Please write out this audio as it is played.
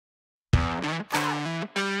Hey,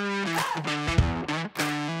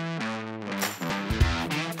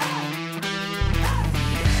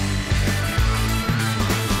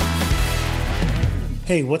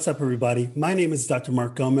 what's up, everybody? My name is Dr.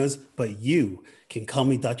 Mark Gomez, but you can call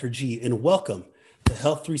me Dr. G, and welcome to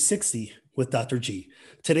Health 360 with Dr. G.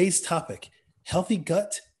 Today's topic, healthy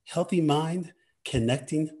gut, healthy mind,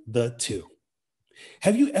 connecting the two.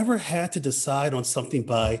 Have you ever had to decide on something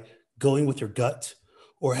by going with your gut,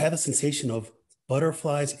 or had a sensation of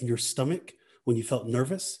butterflies in your stomach when you felt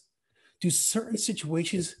nervous? Do certain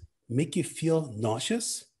situations make you feel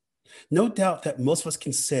nauseous? No doubt that most of us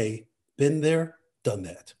can say, been there, done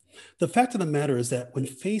that. The fact of the matter is that when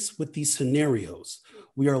faced with these scenarios,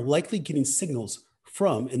 we are likely getting signals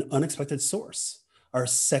from an unexpected source, our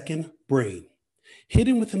second brain.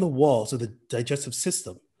 Hidden within the walls of the digestive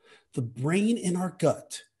system, the brain in our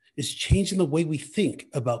gut is changing the way we think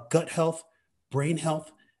about gut health, brain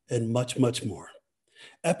health, and much, much more.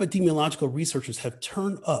 Epidemiological researchers have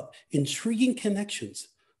turned up intriguing connections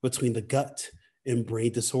between the gut and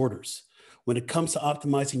brain disorders when it comes to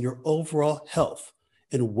optimizing your overall health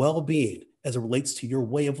and well-being as it relates to your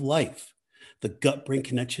way of life. The gut-brain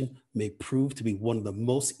connection may prove to be one of the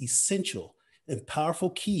most essential and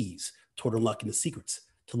powerful keys toward unlocking the secrets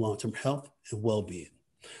to long-term health and well-being.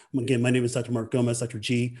 Again, my name is Dr. Mark Gomez, Dr.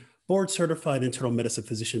 G, board-certified internal medicine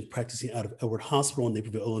physician practicing out of Edward Hospital in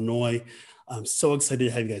Naperville, Illinois. I'm so excited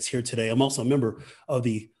to have you guys here today. I'm also a member of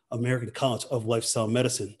the American College of Lifestyle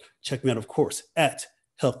Medicine. Check me out, of course, at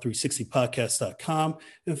health360podcast.com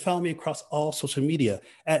and follow me across all social media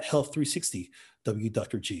at health360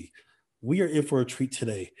 Dr. G. We are in for a treat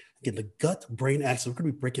today. Again, the gut-brain axis, we're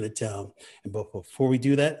going to be breaking it down. But before we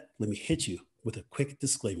do that, let me hit you with a quick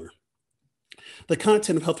disclaimer. The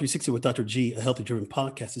content of Health 360 with Dr. G, a healthy-driven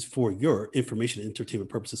podcast, is for your information and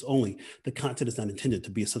entertainment purposes only. The content is not intended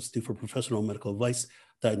to be a substitute for professional medical advice,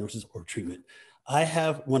 diagnosis, or treatment. I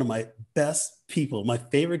have one of my best people, my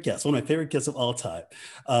favorite guests, one of my favorite guests of all time.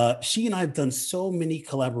 She and I have done so many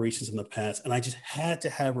collaborations in the past, and I just had to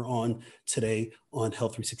have her on today on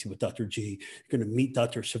Health 360 with Dr. G. You're going to meet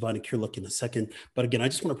Dr. Shivani Kiriluk in a second. But again, I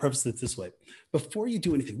just want to preface it this way. Before you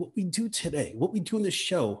do anything, what we do today, what we do in this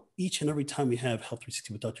show, each and every time we have Health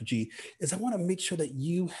 360 with Dr. G, is I want to make sure that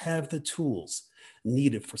you have the tools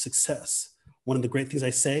needed for success. One of the great things I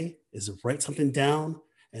say is write something down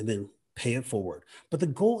and then pay it forward. But the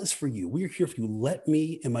goal is for you. We are here for you. Let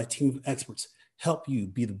me and my team of experts help you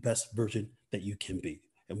be the best version that you can be.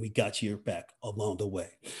 And we got your back along the way.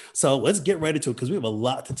 So let's get right into it because we have a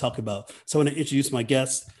lot to talk about. So I want to introduce my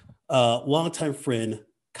guest, longtime friend,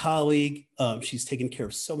 colleague. She's taken care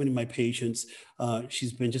of so many of my patients.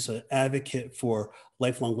 She's been just an advocate for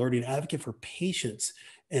lifelong learning, advocate for patients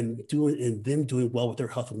and them doing well with their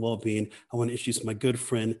health and well-being. I want to introduce my good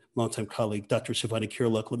friend, longtime colleague, Dr. Shivani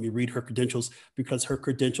Kiriluk. Let me read her credentials because her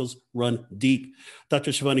credentials run deep.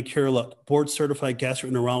 Dr. Shivani Kiriluk, board-certified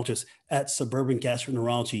gastroenterologist at Suburban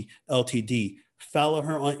Gastroenterology, Ltd. Follow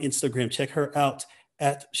her on Instagram. Check her out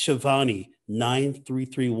at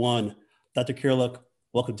Shivani9331. Dr. Kiriluk,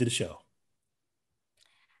 welcome to the show.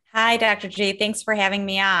 Hi, Dr. G. Thanks for having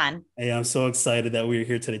me on. Hey, I'm so excited that we're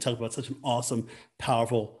here today to talk about such an awesome,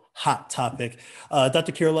 powerful, hot topic.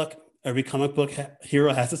 Dr. Kiriluk, every comic book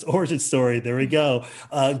hero has its origin story. There we go.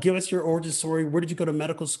 Give us your origin story. Where did you go to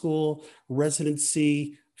medical school,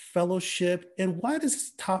 residency, fellowship, and why is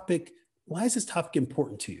this topic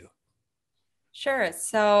important to you? Sure.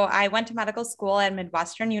 So I went to medical school at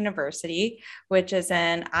Midwestern University, which is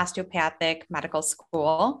an osteopathic medical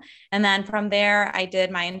school. And then from there, I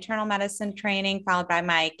did my internal medicine training, followed by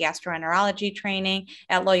my gastroenterology training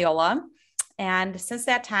at Loyola. And since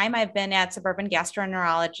that time, I've been at Suburban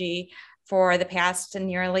Gastroenterology for the past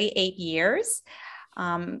nearly 8 years.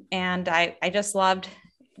 And I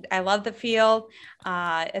love the field.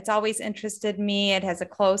 It's always interested me. It has a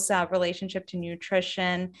close relationship to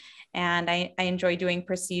nutrition, and I enjoy doing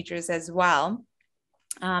procedures as well.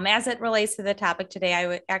 As it relates to the topic today,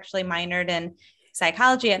 I actually minored in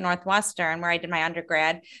psychology at Northwestern, where I did my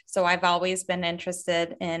undergrad. So I've always been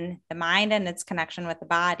interested in the mind and its connection with the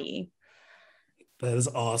body. That is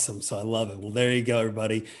awesome. So I love it. Well, there you go,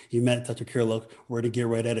 everybody. You met Dr. Kiriluk. We're going to get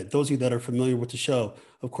right at it. Those of you that are familiar with the show,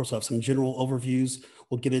 of course, we'll have some general overviews.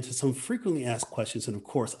 We'll get into some frequently asked questions. And of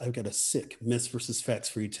course, I've got a sick myths versus facts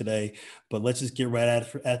for you today, but let's just get right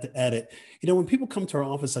at it. You know, when people come to our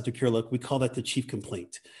office, Dr. Kiriluk, we call that the chief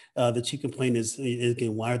complaint. The chief complaint is,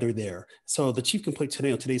 again, why they're there. So the chief complaint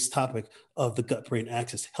today on today's topic of the gut-brain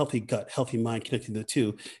axis, healthy gut, healthy mind, connecting the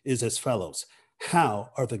two, is as follows.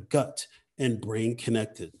 How are the gut and brain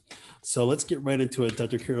connected. So let's get right into it,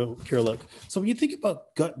 Dr. Kiriluk. So when you think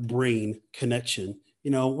about gut-brain connection,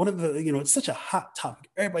 one of the, it's such a hot topic.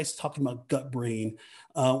 Everybody's talking about gut-brain.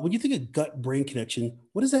 When you think of gut-brain connection,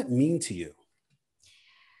 what does that mean to you?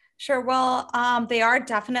 Sure. Well, they are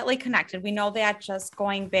definitely connected. We know that just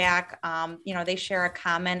going back, they share a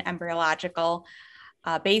common embryological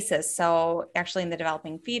basis. So actually in the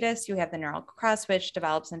developing fetus, you have the neural crust, which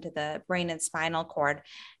develops into the brain and spinal cord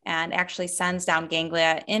and actually sends down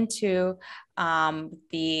ganglia into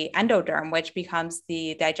the endoderm, which becomes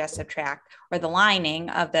the digestive tract or the lining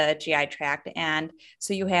of the GI tract. And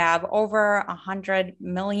so you have over 100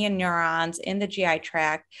 million neurons in the GI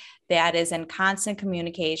tract that is in constant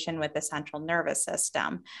communication with the central nervous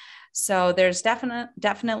system. So there's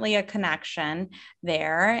definitely a connection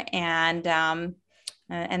there. And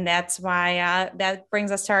that's why that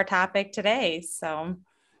brings us to our topic today. So,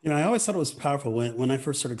 I always thought it was powerful when I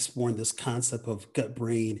first started exploring this concept of gut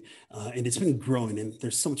brain, and it's been growing. And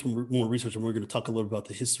there's so much more research, and we're going to talk a little about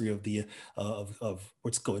the history of the of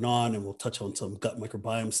what's going on, and we'll touch on some gut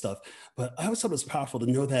microbiome stuff. But I always thought it was powerful to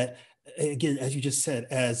know that, again, as you just said,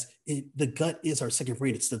 the gut is our second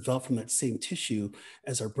brain. It's developed from that same tissue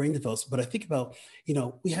as our brain develops. But I think about,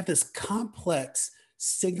 we have this complex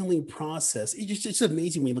signaling process. It's just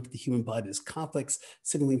amazing when you look at the human body, this complex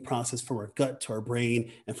signaling process from our gut to our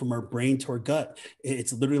brain and from our brain to our gut.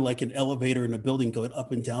 It's literally like an elevator in a building going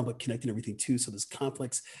up and down, but connecting everything too. So this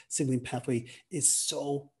complex signaling pathway is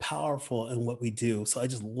so powerful in what we do. So I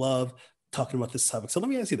just love talking about this topic. So let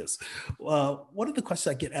me ask you this. One of the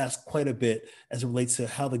questions I get asked quite a bit as it relates to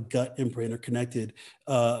how the gut and brain are connected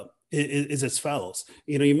is as follows.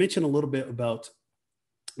 You mentioned a little bit about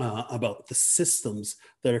the systems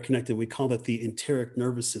that are connected. We call that the enteric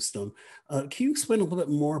nervous system. Can you explain a little bit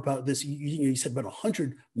more about this? You said about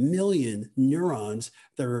 100 million neurons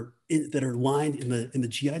that are lined in the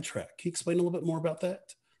GI tract. Can you explain a little bit more about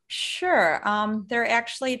that? Sure. There are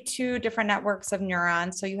actually two different networks of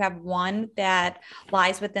neurons. So you have one that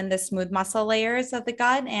lies within the smooth muscle layers of the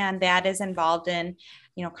gut, and that is involved in,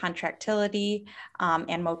 contractility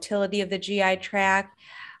and motility of the GI tract.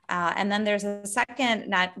 And then there's a second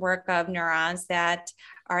network of neurons that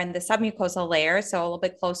are in the submucosal layer, so a little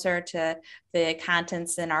bit closer to the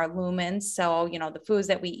contents in our lumens. So, the foods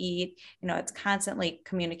that we eat, it's constantly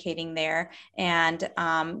communicating there and,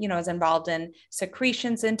 is involved in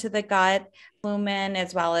secretions into the gut lumen,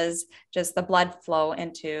 as well as just the blood flow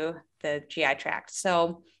into the GI tract.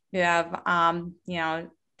 So you have,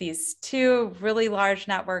 these two really large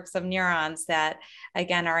networks of neurons that,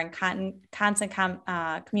 again, are in constant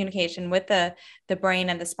communication with the brain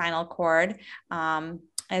and the spinal cord,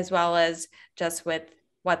 as well as just with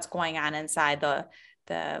what's going on inside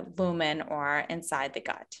the lumen or inside the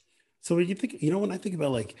gut. So when you think, when I think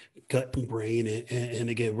about like gut and brain, and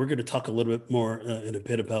again, we're going to talk a little bit more in a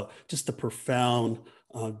bit about just the profound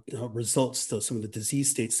results to some of the disease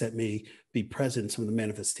states that may be present, some of the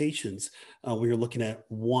manifestations, where you're looking at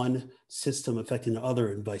one system affecting the other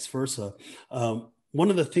and vice versa. One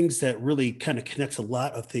of the things that really kind of connects a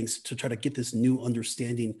lot of things to try to get this new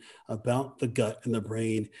understanding about the gut and the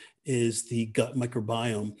brain is the gut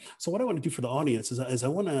microbiome. So what I want to do for the audience is I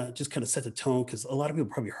want to just kind of set the tone, because a lot of people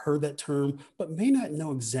probably heard that term, but may not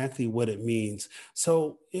know exactly what it means.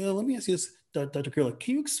 So let me ask you this, Dr. Kiriluk,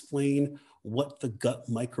 can you explain what the gut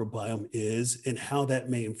microbiome is and how that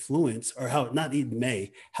may influence, or how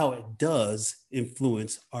it does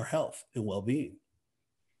influence our health and well-being?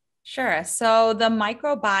 Sure. So the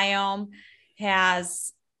microbiome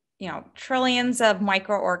has, trillions of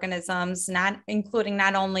microorganisms, including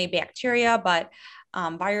not only bacteria, but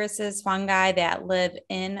viruses, fungi that live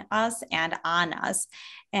in us and on us.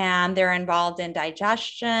 And they're involved in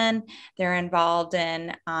digestion. They're involved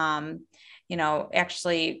in,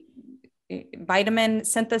 actually vitamin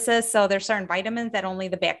synthesis. So there's certain vitamins that only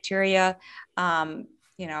the bacteria,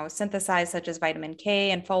 synthesize, such as vitamin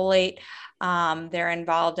K and folate. They're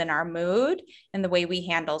involved in our mood and the way we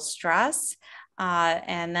handle stress.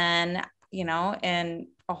 And then, in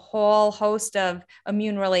a whole host of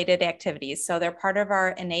immune related activities. So they're part of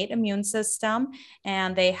our innate immune system,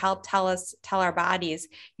 and they help tell our bodies,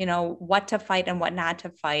 what to fight and what not to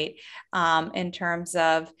fight, in terms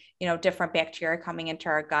of, different bacteria coming into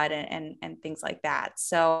our gut and things like that.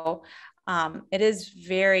 So it is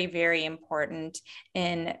very, very important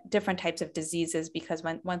in different types of diseases, because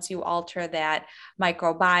once you alter that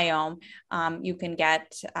microbiome, you can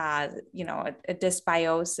get, a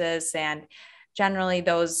dysbiosis, and generally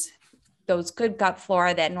those good gut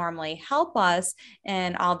flora that normally help us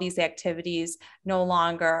in all these activities no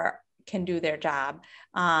longer can do their job.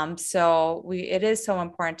 So it is so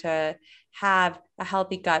important to have a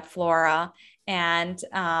healthy gut flora. And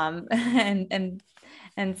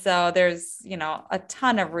and so there's, a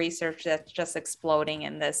ton of research that's just exploding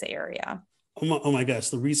in this area. Oh my gosh,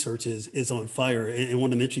 the research is on fire. And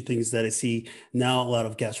one of the interesting things that I see now, a lot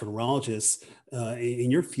of gastroenterologists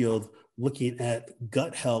in your field looking at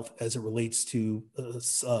gut health as it relates to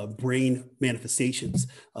brain manifestations,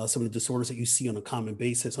 some of the disorders that you see on a common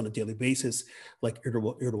basis, on a daily basis, like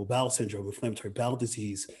irritable bowel syndrome, inflammatory bowel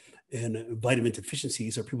disease, and vitamin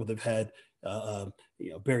deficiencies, or people that have had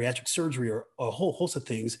bariatric surgery, or a whole host of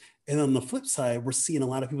things. And on the flip side, we're seeing a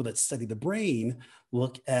lot of people that study the brain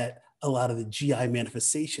look at a lot of the GI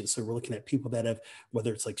manifestations. So we're looking at people that have,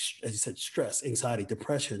 whether it's like, as you said, stress, anxiety,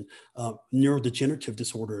 depression, neurodegenerative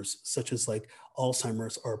disorders, such as like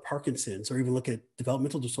Alzheimer's or Parkinson's, or even look at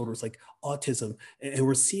developmental disorders like autism. And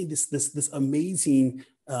we're seeing this amazing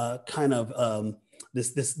kind of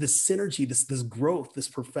this synergy, this growth, this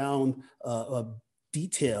profound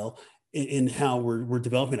detail in how we're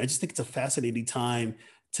developing. I just think it's a fascinating time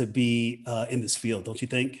to be in this field, don't you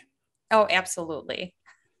think? Oh, absolutely.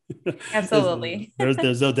 Absolutely.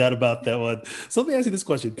 there's no doubt about that one. So let me ask you this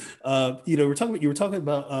question. You were talking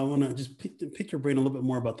about, I want to just pick your brain a little bit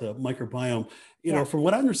more about the microbiome. From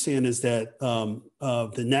what I understand is that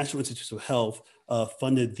the National Institutes of Health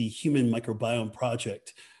funded the Human Microbiome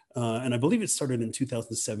Project. And I believe it started in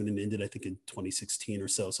 2007 and ended, I think, in 2016 or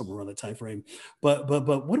so, somewhere around that time frame. But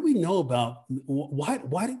what do we know about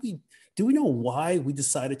why do we know why we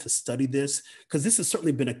decided to study this? Because this has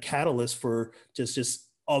certainly been a catalyst for just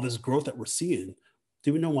all this growth that we're seeing.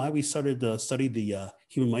 Do we know why we started to study the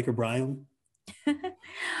human microbiome?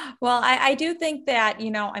 Well, I do think that,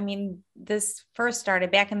 this first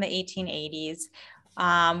started back in the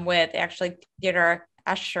 1880s with actually Theodore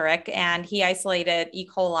Escherick, and he isolated E.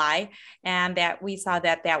 coli, and that we saw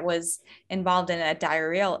that was involved in a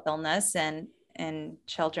diarrheal illness in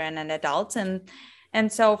children and adults.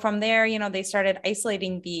 And so from there, they started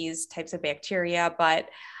isolating these types of bacteria. But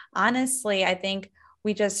honestly, I think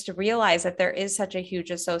we just realized that there is such a huge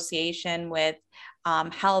association with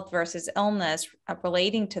health versus illness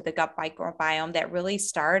relating to the gut microbiome that really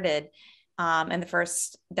started in the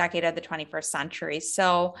first decade of the 21st century.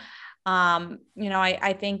 So,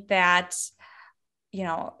 I think that,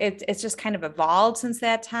 it's just kind of evolved since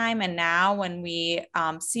that time. And now when we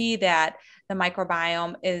see that the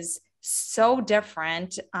microbiome is so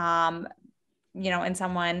different, in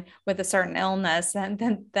someone with a certain illness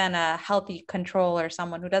than a healthy control or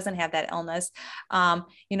someone who doesn't have that illness,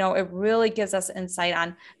 it really gives us insight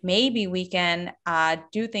on maybe we can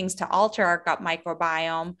do things to alter our gut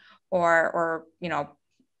microbiome or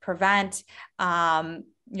prevent,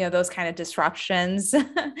 those kind of disruptions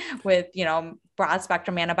with, broad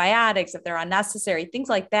spectrum antibiotics if they're unnecessary, things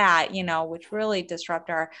like that, which really disrupt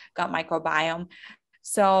our gut microbiome.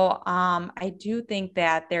 So I do think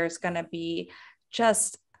that there's going to be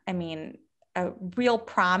a real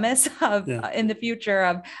promise of in the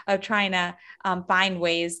future of trying to find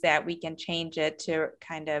ways that we can change it to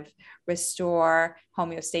kind of restore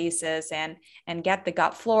homeostasis and get the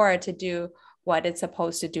gut flora to do what it's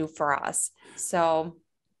supposed to do for us. So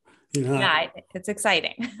it's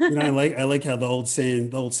exciting. I like how the old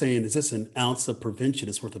saying is, this an ounce of prevention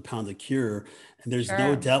is worth a pound of cure. And there's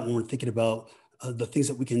no doubt when we're thinking about the things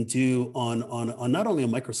that we can do on not only a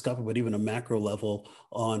microscopic, but even a macro level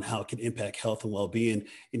on how it can impact health and well-being.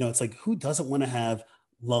 It's like, who doesn't want to have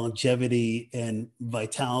longevity and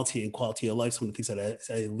vitality and quality of life? Some of the things that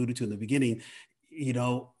I alluded to in the beginning,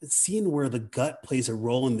 seeing where the gut plays a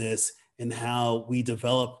role in this and how we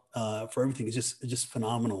develop for everything is just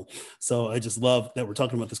phenomenal. So I just love that we're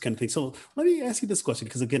talking about this kind of thing. So let me ask you this question,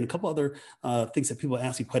 because again, a couple other things that people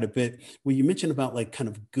ask you quite a bit. When you mentioned about like kind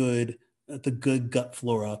of the good gut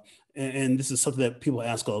flora, and this is something that people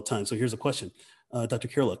ask all the time. So here's a question, Dr.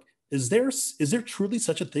 Kiriluk, is there truly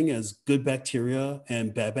such a thing as good bacteria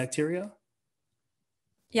and bad bacteria?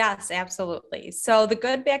 Yes, absolutely. So the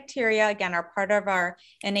good bacteria, again, are part of our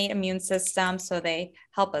innate immune system. So they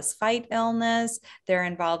help us fight illness. They're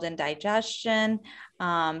involved in digestion.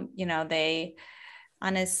 They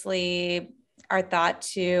honestly are thought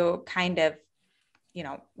to kind of,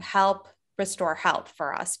 help restore health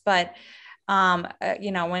for us. But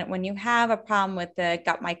when you have a problem with the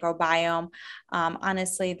gut microbiome,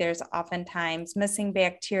 honestly, there's oftentimes missing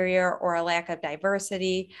bacteria or a lack of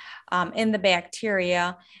diversity in the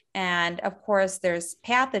bacteria. And of course, there's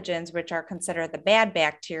pathogens, which are considered the bad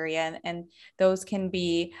bacteria, and those can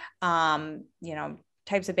be,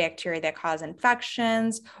 types of bacteria that cause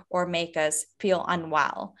infections or make us feel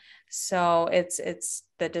unwell. So it's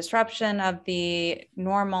the disruption of the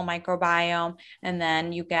normal microbiome, and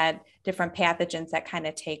then you get different pathogens that kind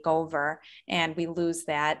of take over, and we lose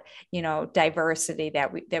that, diversity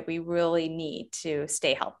that we really need to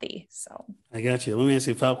stay healthy. So I got you. Let me ask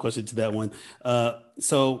you a follow-up question to that one.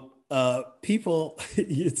 People,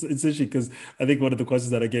 it's interesting because I think one of the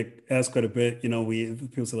questions that I get asked quite a bit,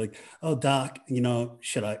 people say like, "Oh, doc,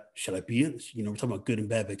 should I be in? We're talking about good and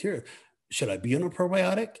bad bacteria. Should I be on a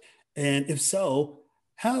probiotic? And if so,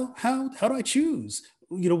 how do I choose?"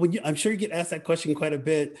 I'm sure you get asked that question quite a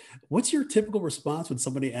bit. What's your typical response when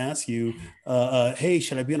somebody asks you, "Hey,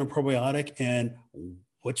 should I be on a probiotic? And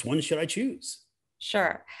which one should I choose?"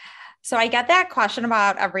 sure. So I get that question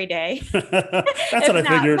about every day. That's what I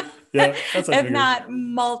figured. Yeah, that's what I if figured. not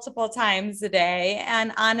multiple times a day.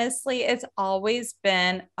 And honestly, it's always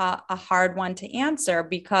been a hard one to answer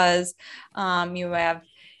because you have,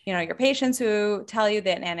 your patients who tell you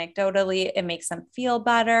that anecdotally it makes them feel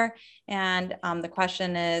better. And the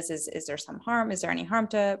question is there some harm? Is there any harm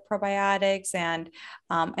to probiotics? And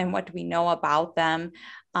what do we know about them?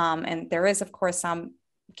 And there is, of course,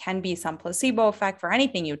 can be some placebo effect for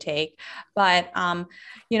anything you take. But,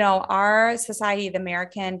 our society, the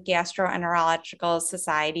American Gastroenterological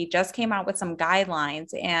Society, just came out with some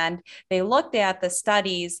guidelines, and they looked at the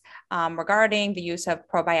studies regarding the use of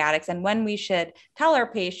probiotics and when we should tell our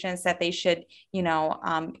patients that they should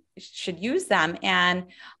use them. And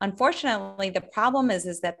unfortunately, the problem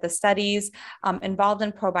is that the studies involved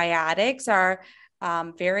in probiotics are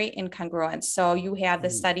very incongruent. So you have the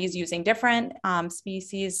studies using different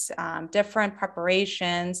species, different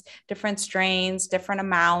preparations, different strains, different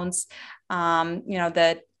amounts.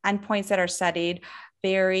 The endpoints that are studied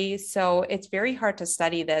vary. So it's very hard to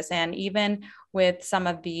study this. And even with some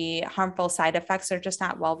of the harmful side effects, they're just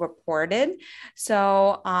not well reported.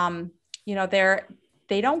 So,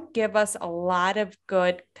 they don't give us a lot of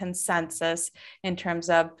good consensus in terms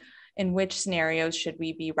of in which scenarios should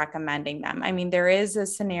we be recommending them. I mean, there is a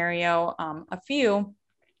scenario, a few,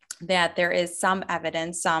 that there is some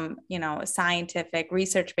evidence, some, scientific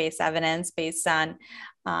research-based evidence based on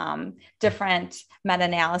different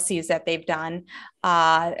meta-analyses that they've done.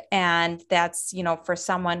 And that's, for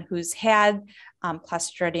someone who's had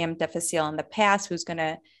Clostridium difficile in the past, who's going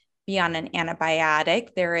to be on an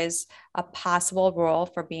antibiotic, there is a possible role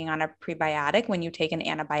for being on a prebiotic when you take an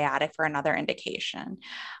antibiotic for another indication.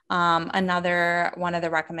 Another one of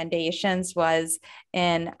the recommendations was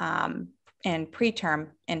in preterm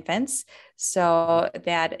infants. So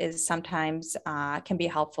that is sometimes can be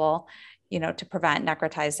helpful, to prevent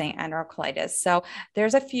necrotizing enterocolitis. So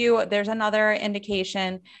there's another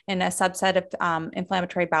indication in a subset of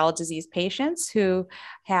inflammatory bowel disease patients who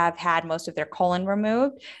have had most of their colon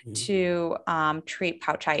removed to treat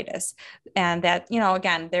pouchitis. And that,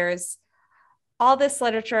 again, there's all this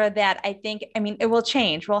literature that I think, it will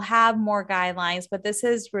change. We'll have more guidelines, but this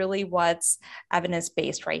is really what's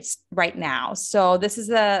evidence-based right now. So this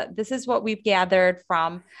is what we've gathered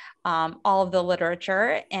from all of the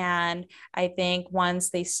literature. And I think once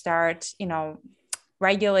they start,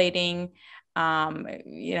 regulating,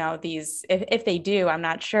 these, if they do, I'm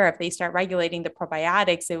not sure, if they start regulating the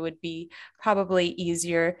probiotics, it would be probably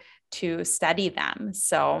easier to study them.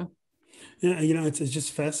 So yeah, it's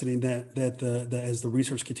just fascinating that as the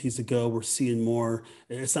research continues to go, we're seeing more.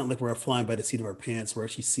 It's not like we're flying by the seat of our pants. We're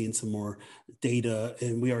actually seeing some more data,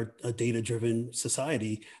 and we are a data-driven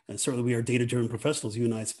society. And certainly, we are data-driven professionals. You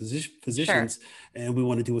and I, as physicians, sure. And we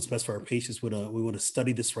want to do what's best for our patients. We want to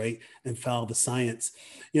study this right and follow the science.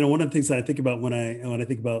 One of the things that I think about when I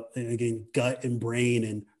think about, again, gut and brain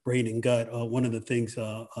and gut. One of the things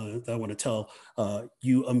that I want to tell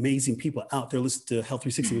you amazing people out there listening to Health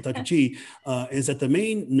 360 with Dr. G is that the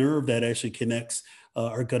main nerve that actually connects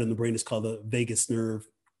our gut and the brain is called the vagus nerve.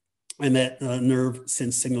 And that nerve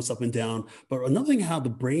sends signals up and down. But another thing, how the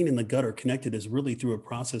brain and the gut are connected is really through a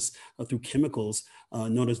process through chemicals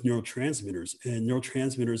known as neurotransmitters. And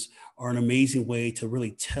neurotransmitters are an amazing way to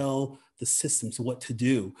really tell the systems what to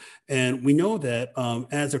do. And we know that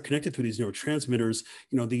as they're connected through these neurotransmitters,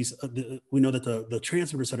 we know that the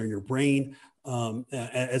transmitters that are in your brain,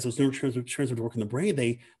 as those neurotransmitters work in the brain,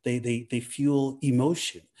 they fuel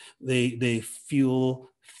emotion, they fuel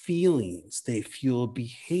feelings, they fuel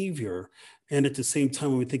behavior. And at the same time,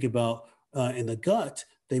 when we think about in the gut,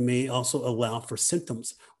 they may also allow for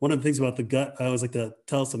symptoms. One of the things about the gut, I always like to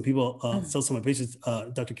tell some people, tell some of my patients,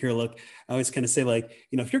 Dr. Kiriluk, I always kind of say, like,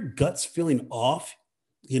 if your gut's feeling off,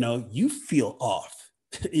 you feel off.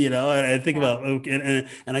 And I think Yeah. about, okay,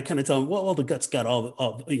 and I kind of tell them, well, the gut's got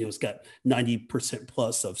it's got 90%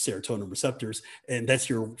 plus of serotonin receptors, and that's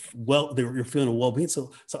you're feeling a well-being.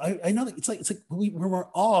 So I know that it's like when we're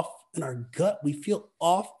off in our gut, we feel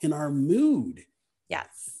off in our mood.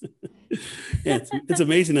 Yes. Yeah, it's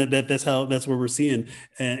amazing that's where we're seeing.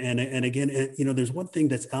 And again, there's one thing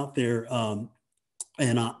that's out there.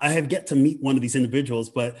 And I have yet to meet one of these individuals,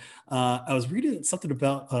 but I was reading something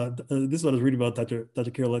about this is what I was reading about Dr.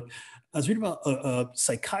 Kiriluk. I was reading about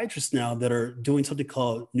psychiatrists now that are doing something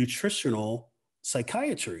called nutritional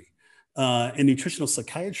psychiatry. And nutritional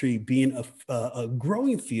psychiatry being a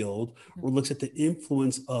growing field where it looks at the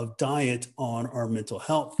influence of diet on our mental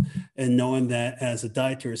health, and knowing that as a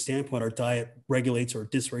dietary standpoint, our diet regulates or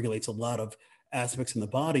dysregulates a lot of aspects in the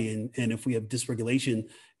body. And if we have dysregulation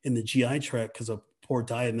in the GI tract because of poor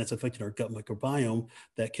diet, and that's affecting our gut microbiome,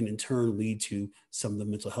 that can in turn lead to some of the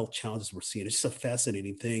mental health challenges we're seeing. It's just a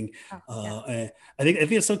fascinating thing. Oh, yeah. I think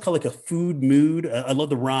it's something called like a food mood. I love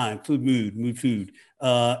the rhyme, food mood food.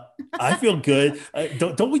 I feel good.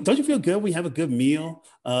 Don't you feel good when you have a good meal?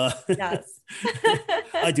 Yes.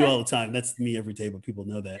 I do all the time. That's me every day, but people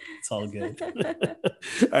know that. It's all good. All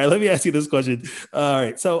right, let me ask you this question. All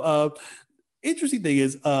right, so interesting thing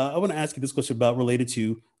is, I want to ask you this question about related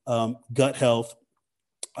to gut health,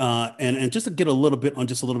 and just to get a little bit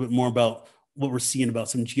more about what we're seeing about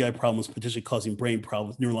some GI problems potentially causing brain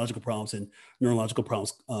problems, neurological problems, and neurological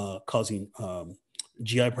problems causing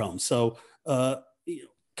GI problems. So, a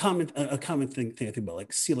common thing I think about,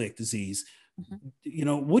 like celiac disease.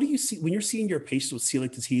 Mhm. What do you see when you're seeing your patients with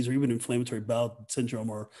celiac disease, or even inflammatory bowel syndrome,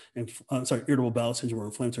 or irritable bowel syndrome, or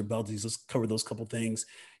inflammatory bowel disease? Let's cover those couple things.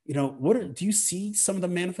 Do you see some of the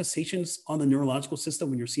manifestations on the neurological system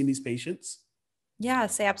when you're seeing these patients?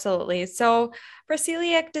 Yes, absolutely. So for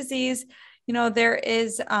celiac disease, there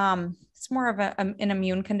is it's more of an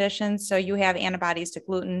immune condition. So you have antibodies to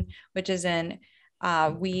gluten, which is in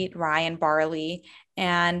wheat, rye, and barley.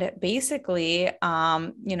 And basically,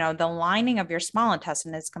 the lining of your small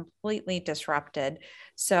intestine is completely disrupted.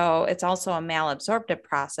 So it's also a malabsorptive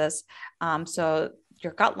process. So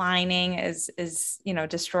your gut lining is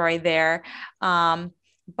destroyed there.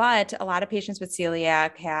 But a lot of patients with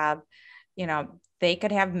celiac have, they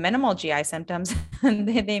could have minimal GI symptoms.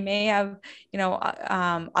 They may have,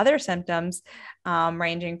 other symptoms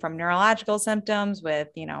ranging from neurological symptoms with,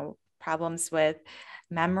 problems with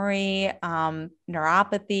memory,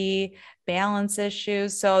 neuropathy, balance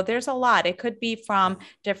issues. So there's a lot. It could be from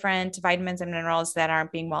different vitamins and minerals that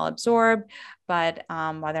aren't being well absorbed, but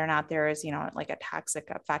whether or not there is, like a toxic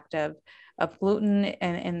effect of gluten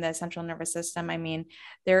in the central nervous system. I mean,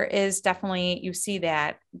 there is definitely, you see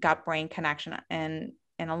that gut brain connection in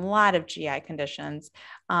a lot of GI conditions.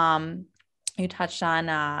 You touched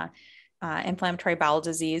on inflammatory bowel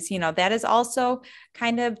disease. That is also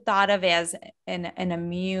kind of thought of as an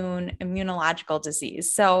immunological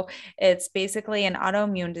disease. So it's basically an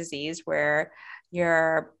autoimmune disease where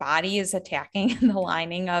your body is attacking the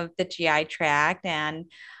lining of the GI tract. And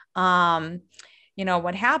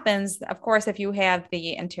what happens, of course, if you have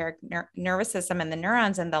the enteric nervous system and the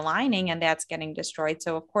neurons and the lining, and that's getting destroyed.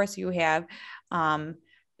 So of course you have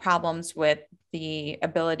problems with the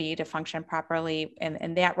ability to function properly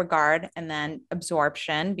in that regard, and then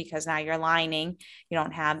absorption, because now you're lining, you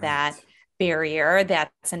don't have that barrier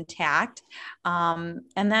that's intact. And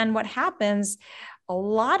then what happens a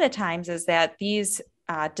lot of times is that these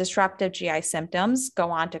disruptive GI symptoms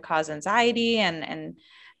go on to cause anxiety and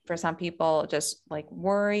for some people just like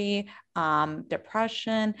worry,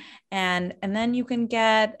 depression, and then you can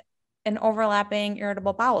get an overlapping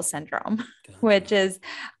irritable bowel syndrome, which is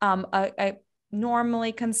a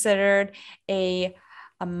normally considered a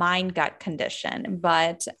mind gut condition.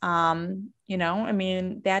 But, I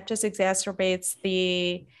mean, that just exacerbates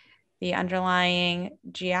the underlying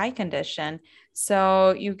GI condition.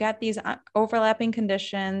 So you get these overlapping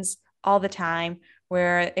conditions all the time,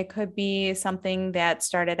 where it could be something that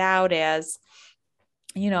started out as,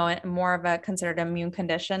 more of a considered immune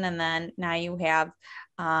condition. And then now you have,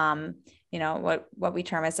 what we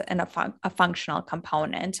term as a functional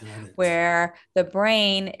component, where the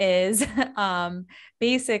brain is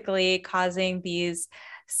basically causing these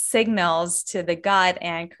signals to the gut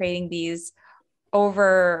and creating these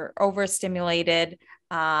overstimulated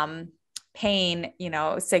pain,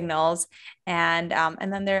 signals. And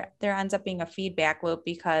then there ends up being a feedback loop,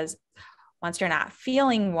 because once you're not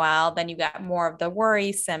feeling well, then you got more of the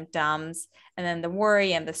worry symptoms. And then the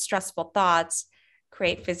worry and the stressful thoughts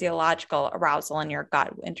create physiological arousal in your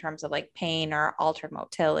gut in terms of like pain or altered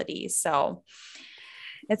motility. So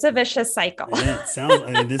it's a vicious cycle. Yeah, it sounds.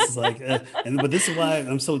 I mean, this is like, but this is why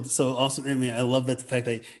I'm so awesome. I mean, I love that the fact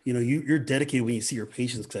that you're dedicated when you see your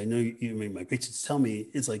patients, because I know I mean, my patients tell me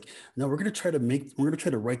it's like, no, we're gonna try to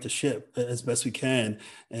right the ship as best we can.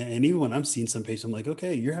 And even when I'm seeing some patients, I'm like,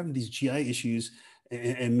 okay, you're having these GI issues,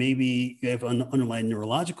 and maybe you have an underlying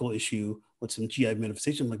neurological issue with some GI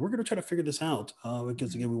manifestation. I'm like, we're gonna try to figure this out,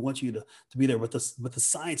 because again, we want you to be there. But the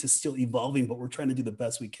science is still evolving, but we're trying to do the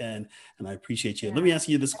best we can. And I appreciate you. Yeah, Let me ask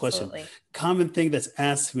you this question. absolutely. Common thing that's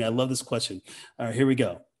asked me. I love this question. All right, here we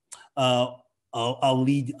go. Uh, I'll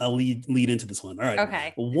lead into this one. All right.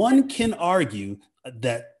 Okay. One can argue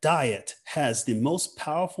that diet has the most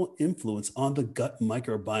powerful influence on the gut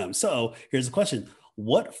microbiome. So here's the question: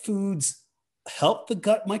 what foods help the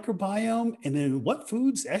gut microbiome, and then what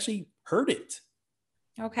foods actually hurt it?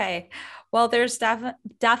 Okay. Well, there's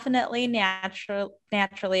definitely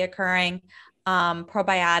naturally occurring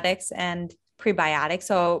probiotics and prebiotics.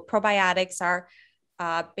 So probiotics are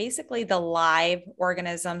basically the live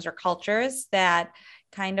organisms or cultures that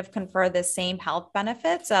kind of confer the same health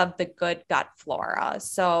benefits of the good gut flora.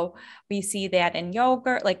 So we see that in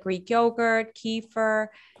yogurt, like Greek yogurt, kefir,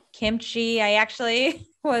 kimchi. I actually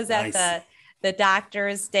was at Nice. the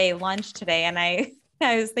doctor's day lunch today, and I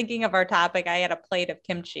was thinking of our topic. I had a plate of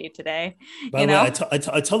kimchi today, By you the way, know? I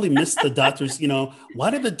totally missed the doctor's. Why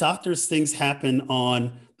did the doctor's things happen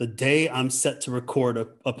on the day I'm set to record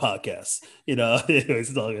a podcast? Anyways,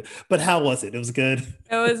 it's all good. But how was it? It was good.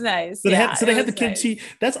 It was nice. So they had Yeah, so it they had the was nice. kimchi.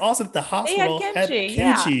 That's awesome. The They had hospital had kimchi.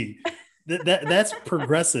 Yeah. kimchi. That's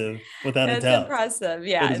progressive without a It's doubt. impressive. It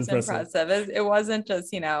Yeah, is it's impressive. impressive. It wasn't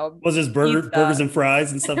just, Was this burgers pizza. and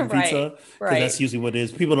fries and stuff and Right. pizza? Because Right. that's usually what it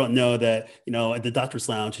is. People don't know that, at the doctor's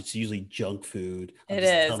lounge, it's usually junk food. I'm It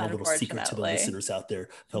just is, telling a little secret to the unfortunately. listeners out there,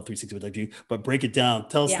 Health 360 with you. But break it down.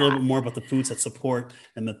 Tell us a little Yeah. bit more about the foods that support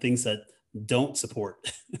and the things that don't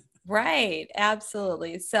support. Right,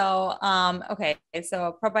 absolutely. So, okay,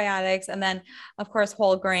 so probiotics, and then of course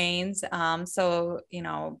whole grains. So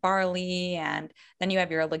barley, and then you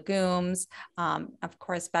have your legumes. Of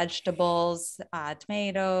course, vegetables,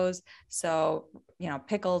 tomatoes. So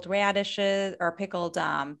pickled radishes or pickled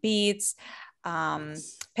beets,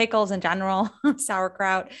 Nice. pickles in general,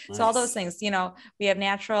 sauerkraut. So all those Nice. things. We have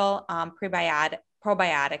natural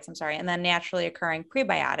probiotics, I'm sorry, and then naturally occurring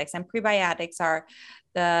prebiotics. And prebiotics are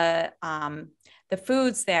the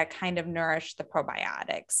foods that kind of nourish the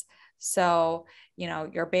probiotics. So,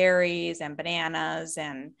 your berries and bananas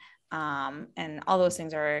and all those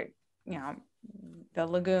things are, the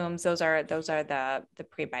legumes, those are the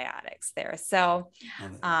prebiotics there. So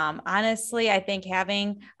honestly, I think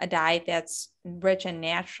having a diet that's rich in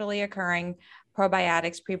naturally occurring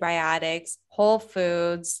probiotics, prebiotics, whole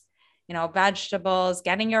foods, vegetables,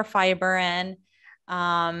 getting your fiber in,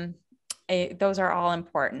 those are all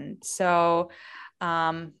important. So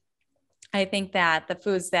I think that the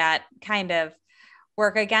foods that kind of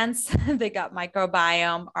work against the gut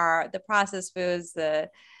microbiome are the processed foods, the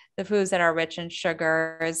foods that are rich in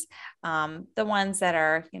sugars, the ones that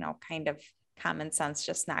are, kind of common sense,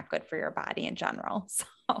 just not good for your body in general. So,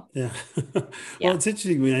 Yeah. Well, yeah. it's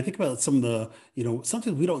interesting when I think about some of the,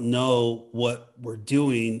 sometimes we don't know what we're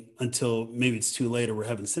doing until maybe it's too late or we're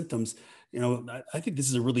having symptoms. I think this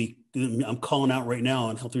is I'm calling out right now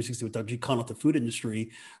on Health 360 with Dr. G, calling out the food industry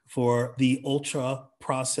for the ultra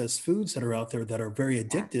processed foods that are out there that are very Yeah,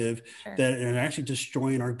 addictive, sure. that are actually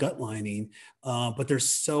destroying our gut lining. But they're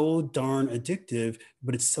so darn addictive,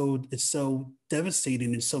 but it's so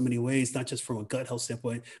devastating in so many ways, not just from a gut health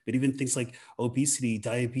standpoint, but even things like obesity,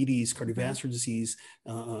 diabetes, Mm-hmm. cardiovascular disease,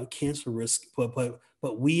 cancer risk.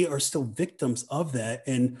 But we are still victims of that.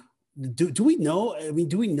 And do we know? I mean,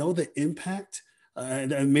 do we know the impact? I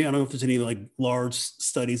don't know if there's any like large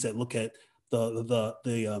studies that look at the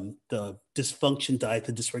dysfunction diet,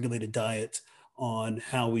 the dysregulated diet on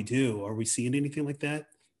how we do. Are we seeing anything like that?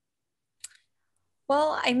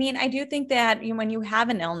 Well, I mean, I do think that when you have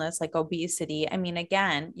an illness like obesity, I mean,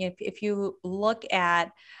 again, if you look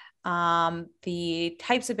at the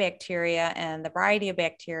types of bacteria and the variety of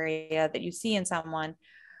bacteria that you see in someone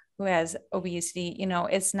who has obesity,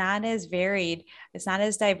 it's not as varied, it's not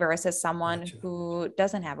as diverse as someone Gotcha. who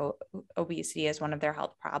doesn't have obesity as one of their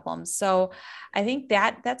health problems. So I think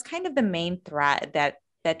that that's kind of the main threat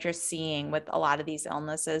that you're seeing with a lot of these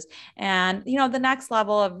illnesses. And the next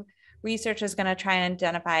level of research is going to try and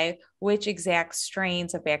identify which exact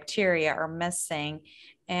strains of bacteria are missing,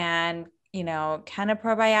 and can a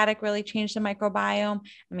probiotic really change the microbiome?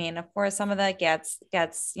 I mean, of course, some of that gets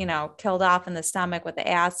killed off in the stomach with the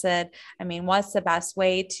acid. I mean, what's the best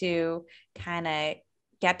way to kind of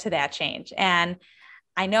get to that change? And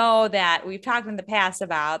I know that we've talked in the past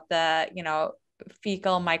about the,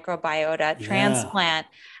 fecal microbiota Yeah. transplant.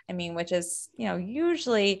 I mean, which is,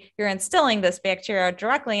 usually you're instilling this bacteria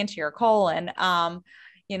directly into your colon, and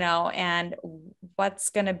what's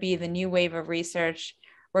going to be the new wave of research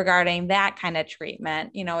regarding that kind of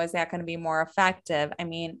treatment? Is that going to be more effective? I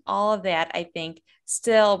mean, all of that, I think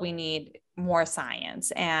still we need more science,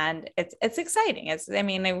 and it's exciting.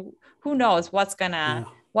 Who knows Yeah.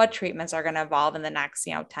 what treatments are going to evolve in the next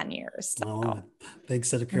 10 years. Oh, thanks,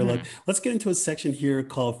 Dr. Kiriluk. Mhm. Let's get into a section here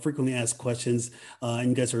called Frequently Asked Questions.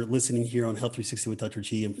 And you guys are listening here on Health 360 with Dr.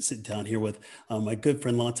 G. I'm sitting down here with my good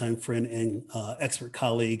friend, longtime friend, and expert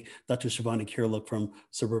colleague, Dr. Shivani Kiriluk from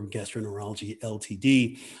Suburban Gastroenterology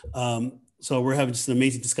LTD. So we're having just an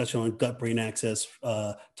amazing discussion on gut-brain axis,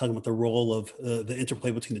 talking about the role of the interplay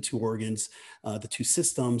between the two organs, the two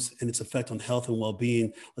systems, and its effect on health and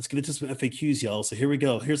well-being. Let's get into some FAQs, y'all. So here we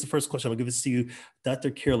go. Here's the first question. I'll give this to you, Dr.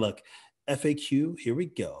 Kiriluk. FAQ, here we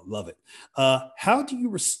go. Love it. How do you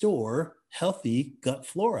restore healthy gut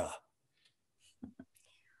flora?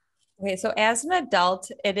 Okay, so as an adult,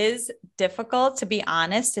 it is difficult, to be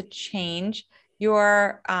honest, to change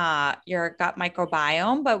your gut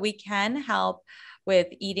microbiome, but we can help with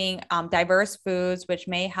eating diverse foods, which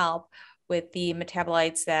may help with the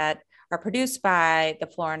metabolites that are produced by the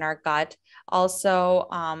flora in our gut. Also,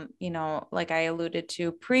 like I alluded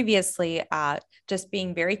to previously, just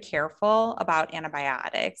being very careful about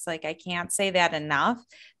antibiotics. Like I can't say that enough.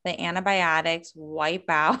 The antibiotics wipe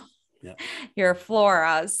out Yeah. your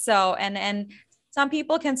flora. So, and some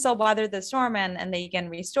people can still weather the storm and they can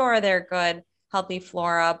restore their good, healthy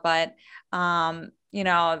flora, but,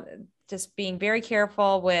 just being very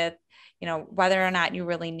careful with, whether or not you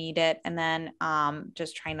really need it. And then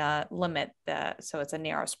just trying to limit so it's a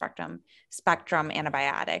narrow spectrum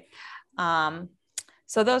antibiotic.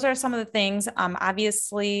 So those are some of the things.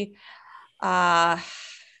 Obviously, fiber,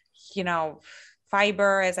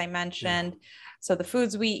 as I mentioned. Yeah. So the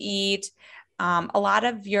foods we eat, a lot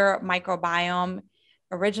of your microbiome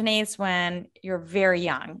originates when you're very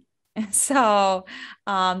young. So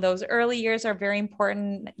those early years are very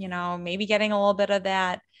important, maybe getting a little bit of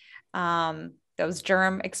that, those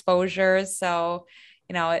germ exposures. So,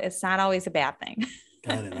 it's not always a bad thing.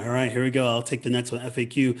 Got it. All right, here we go. I'll take the next one.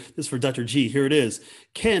 FAQ. This is for Dr. G. Here it is.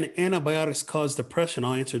 Can antibiotics cause depression?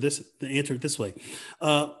 I'll answer it this way.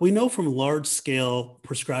 We know from large-scale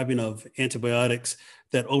prescribing of antibiotics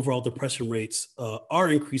that overall depression rates are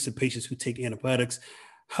increased in patients who take antibiotics.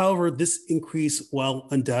 However, this increase, while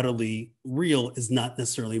undoubtedly real, is not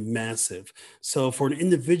necessarily massive. So for an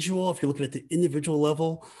individual, if you're looking at the individual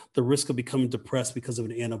level, the risk of becoming depressed because of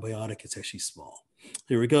an antibiotic is actually small.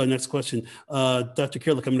 Here we go. Next question. Dr.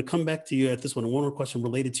 Kiriluk, I'm going to come back to you at this one. One more question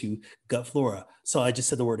related to gut flora. So I just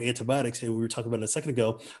said the word antibiotics, and we were talking about it a second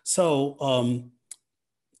ago. So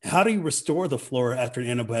how do you restore the flora after an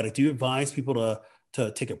antibiotic? Do you advise people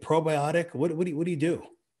to take a probiotic? What do you do?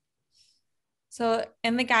 So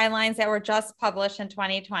in the guidelines that were just published in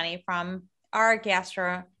 2020 from our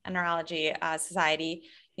gastroenterology society,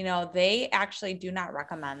 they actually do not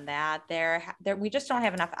recommend that. We just don't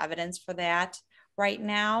have enough evidence for that right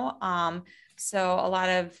now. So a lot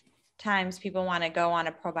of times people want to go on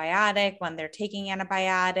a probiotic when they're taking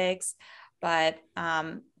antibiotics, but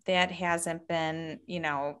that hasn't been,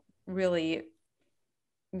 really,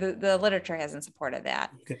 the literature hasn't supported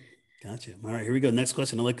that. Okay. Gotcha. All right, here we go. Next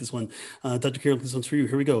question. I like this one. Dr. Kiriluk, this one's for you.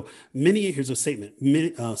 Here we go. Here's a statement.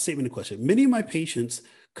 Statement of question. Many of my patients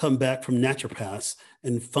come back from naturopaths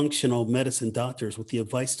and functional medicine doctors with the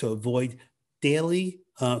advice to avoid to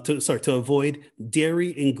avoid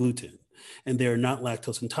dairy and gluten, and they are not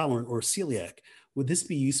lactose intolerant or celiac. Would this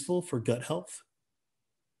be useful for gut health?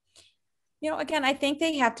 Again, I think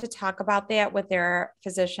they have to talk about that with their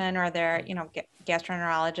physician or their,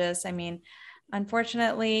 gastroenterologist. I mean,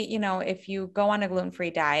 unfortunately, if you go on a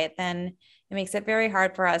gluten-free diet, then it makes it very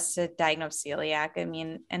hard for us to diagnose celiac. I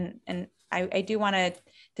mean, and I do want to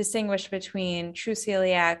distinguish between true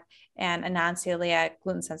celiac and a non-celiac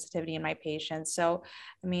gluten sensitivity in my patients. So,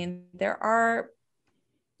 I mean, there are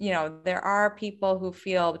people who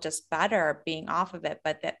feel just better being off of it,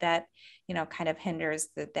 but that kind of hinders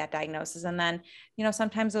that diagnosis. And then,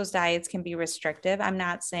 sometimes those diets can be restrictive. I'm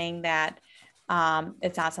not saying that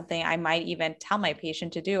it's not something I might even tell my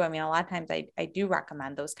patient to do. I mean, a lot of times I do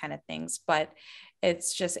recommend those kind of things, but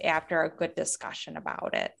it's just after a good discussion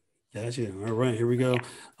about it. Gotcha. All right, here we go. Yeah.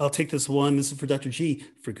 I'll take this one. This is for Dr. G.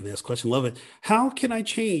 Frequently asked question. Love it. How can I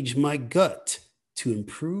change my gut to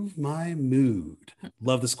improve my mood?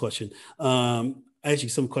 Love this question. Actually,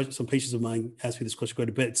 some patients of mine ask me this question quite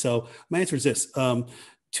a bit. So my answer is this.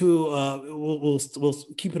 we'll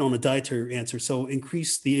keep it on a dietary answer. So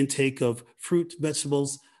increase the intake of fruit,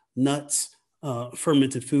 vegetables, nuts,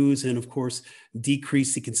 fermented foods, and of course,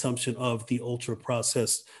 decrease the consumption of the ultra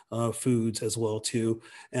processed foods as well too.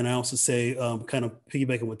 And I also say, kind of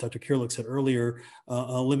piggybacking what Dr. Kiriluk said earlier,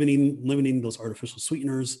 limiting those artificial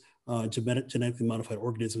sweeteners, genetically modified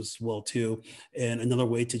organisms as well too. And another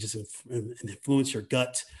way to just influence your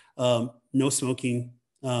gut, no smoking,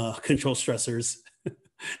 control stressors,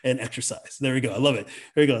 and exercise. There we go. I love it.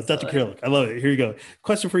 Here we go. Dr. Kiriluk. I love it. Here you go.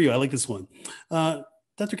 Question for you. I like this one.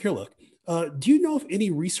 Dr. Kiriluk, do you know if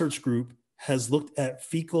any research group has looked at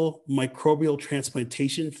fecal microbial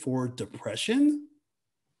transplantation for depression?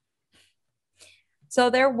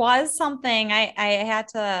 So there was something I had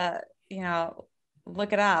to,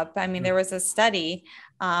 look it up. I mean, there was a study,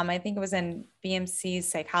 I think it was in BMC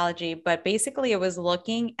psychology, but basically it was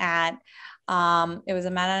looking at, it was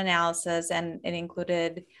a meta-analysis, and it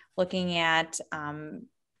included looking at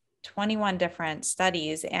 21 different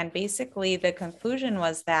studies. And basically the conclusion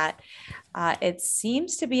was that it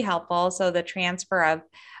seems to be helpful. So the transfer of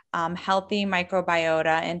healthy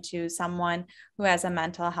microbiota into someone who has a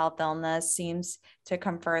mental health illness seems to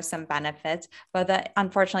confer some benefits, but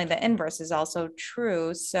unfortunately the inverse is also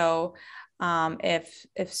true. So if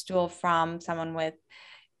stool from someone with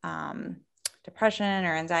depression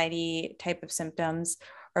or anxiety type of symptoms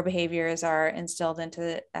or behaviors are instilled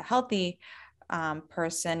into a healthy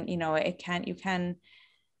person,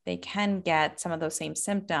 they can get some of those same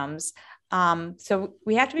symptoms. So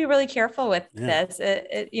we have to be really careful with this.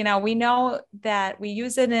 We know that we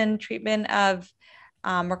use it in treatment of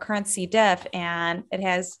recurrent C. diff, and it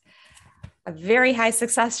has a very high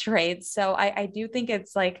success rate. So I do think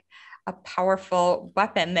it's like a powerful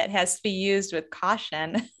weapon that has to be used with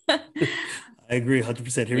caution. I agree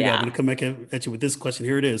 100%. Here we go. I'm going to come back at you with this question.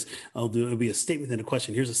 Here it is. It'll be a statement and a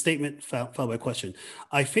question. Here's a statement followed by a question.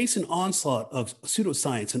 I face an onslaught of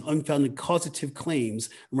pseudoscience and unfounded causative claims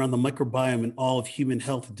around the microbiome and all of human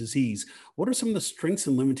health and disease. What are some of the strengths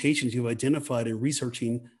and limitations you've identified in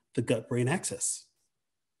researching the gut-brain axis?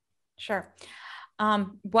 Sure.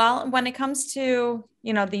 Well, when it comes to,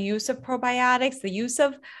 the use of probiotics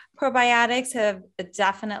have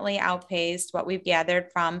definitely outpaced what we've gathered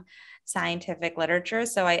from scientific literature.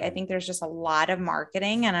 So I think there's just a lot of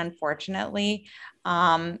marketing, and unfortunately,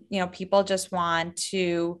 people just want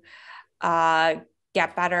to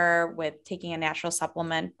get better with taking a natural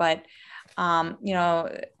supplement. But,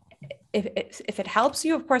 if it helps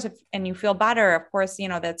you, of course, and you feel better, of course,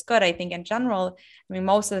 that's good. I think in general, I mean,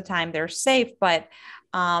 most of the time they're safe, but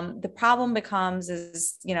the problem becomes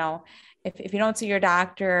is, if you don't see your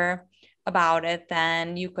doctor about it,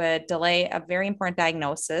 then you could delay a very important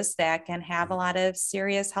diagnosis that can have a lot of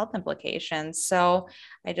serious health implications. So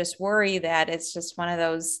I just worry that it's just one of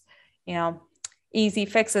those, easy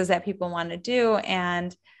fixes that people want to do.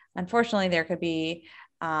 And unfortunately, there could be,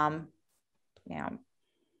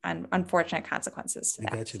 unfortunate consequences to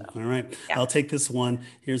that. I got you. So, all right. Yeah. I'll take this one.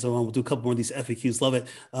 Here's the one. We'll do a couple more of these FAQs. Love it.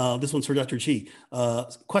 This one's for Dr. G.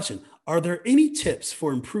 Question. Are there any tips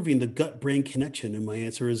for improving the gut-brain connection? And my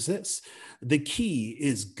answer is this. The key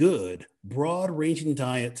is good, broad-ranging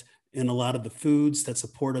diet and a lot of the foods that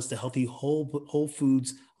support us, the healthy whole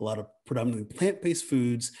foods, a lot of predominantly plant-based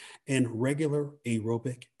foods, and regular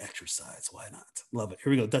aerobic exercise. Why not? Love it. Here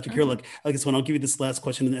we go. Dr. Kiriluk, I like this one. I'll give you this last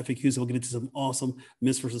question in the FAQs, and we'll get into some awesome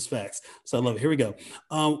myths versus facts. So I love it. Here we go.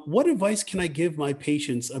 What advice can I give my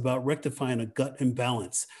patients about rectifying a gut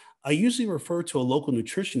imbalance? I usually refer to a local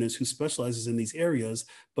nutritionist who specializes in these areas,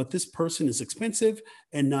 but this person is expensive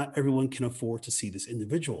and not everyone can afford to see this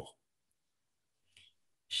individual.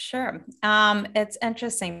 Sure. It's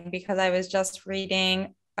interesting because I was just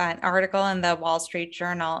reading an article in the Wall Street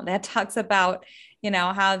Journal that talks about,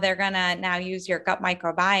 how they're going to now use your gut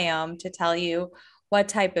microbiome to tell you what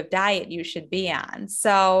type of diet you should be on.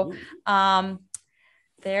 So, I'm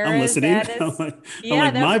listening. That's going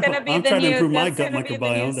to be improve my gut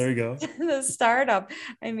microbiome. There you go. The startup.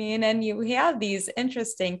 I mean, and you have these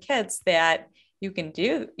interesting kits that you can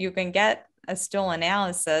do. You can get a stool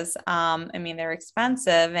analysis. I mean, they're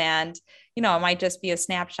expensive, and it might just be a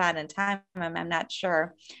snapshot in time. I'm not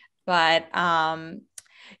sure, but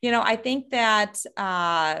I think that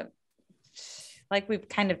like we've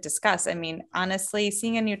kind of discussed, I mean, honestly,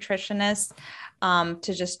 seeing a nutritionist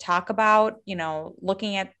to just talk about,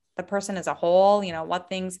 looking at the person as a whole, what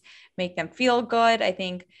things make them feel good. I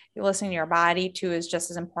think listening to your body too is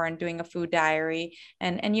just as important, doing a food diary.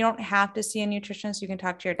 And you don't have to see a nutritionist. You can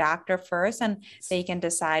talk to your doctor first and they can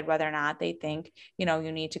decide whether or not they think, you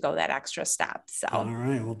need to go that extra step. So. All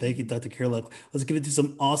right. Well, thank you, Dr. Kiriluk. Let's get into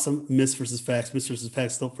some awesome myths versus facts. Myths versus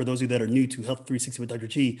facts. So for those of you that are new to Health 360 with Dr.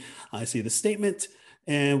 G, I see the statement.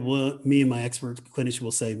 And me and my expert clinician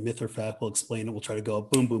will say myth or fact. We'll explain it. We'll try to go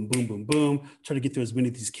boom, boom, boom, boom, boom. Try to get through as many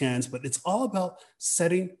of these cans. But it's all about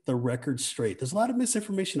setting the record straight. There's a lot of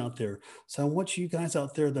misinformation out there. So I want you guys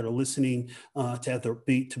out there that are listening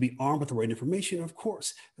to be armed with the right information. Of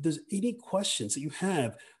course, if there's any questions that you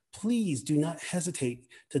have, please do not hesitate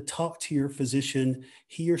to talk to your physician.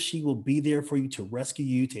 He or she will be there for you to rescue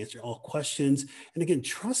you, to answer all questions. And again,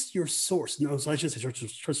 trust your source. No, so I should say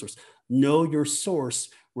trust source. Know your source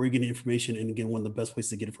where you're getting information. And again, one of the best places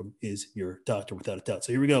to get it from is your doctor, without a doubt.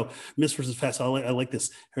 So here we go. Myth versus facts. I like this.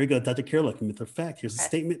 Here we go. Dr. Kiriluk, myth or fact. Here's the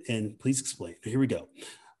statement, and please explain. Here we go.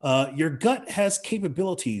 Your gut has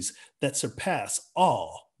capabilities that surpass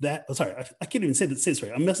all that. Oh, sorry, I can't even say this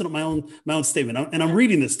right. I'm messing up my own statement, and I'm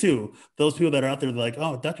reading this too. Those people that are out there, they're like,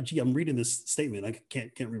 "Oh, Dr. G, I'm reading this statement. I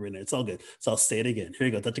can't read it. It's all good." So I'll say it again. Here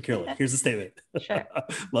you go, Dr. Kiriluk. Here's the statement. Sure.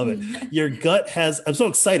 Love it. Your gut has. I'm so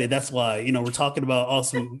excited. That's why we're talking about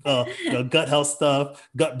awesome gut health stuff,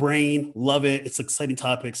 gut brain. Love it. It's an exciting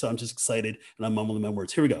topic. So I'm just excited, and I'm mumbling my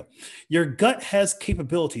words. Here we go. Your gut has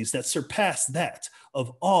capabilities that surpass that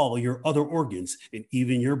of all your other organs and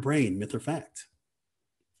even your brain. Myth or fact?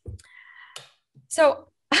 So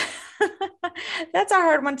that's a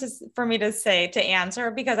hard one for me to say, to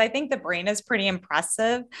answer, because I think the brain is pretty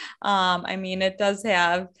impressive. I mean, it does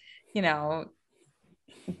have,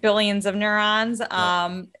 billions of neurons.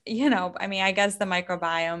 I mean, I guess the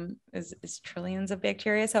microbiome is trillions of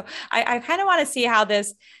bacteria. So I kind of want to see how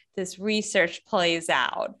this research plays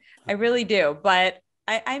out. I really do, but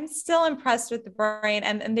I'm still impressed with the brain,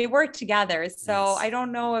 and they work together. So yes. I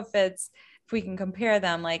don't know if we can compare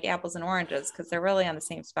them like apples and oranges, because they're really on the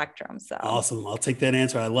same spectrum. So awesome. I'll take that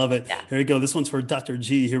answer. I love it. Yeah. Here we go. This one's for Dr.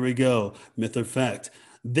 G. Here we go. Myth or fact?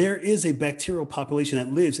 There is a bacterial population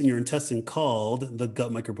that lives in your intestine called the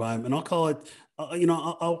gut microbiome. And I'll call it,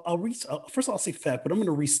 first of all, I'll say fact, but I'm going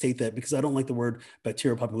to restate that because I don't like the word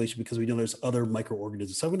bacterial population, because we know there's other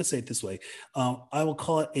microorganisms. So I'm going to say it this way. I will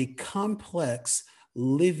call it a complex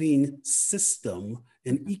living system,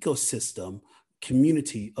 an ecosystem,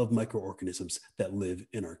 community of microorganisms that live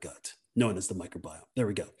in our gut, known as the microbiome. There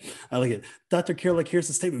we go. I like it. Dr. Kiriluk, here's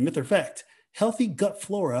the statement. Myth or fact? Healthy gut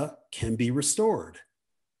flora can be restored.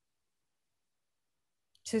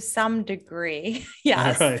 To some degree,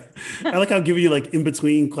 yes. All right. I like how I'm giving you like in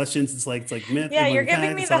between questions. It's like myth. Yeah, you're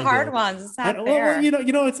giving me the hard ones. It's not fair.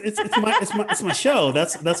 Well, it's my show.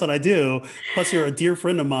 That's what I do. Plus, you're a dear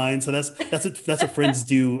friend of mine, so that's what friends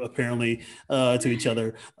do apparently to each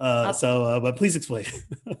other. But please explain.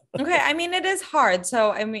 Okay, I mean, it is hard.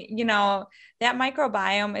 So I mean, that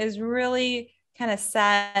microbiome is really kind of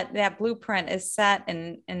set. That blueprint is set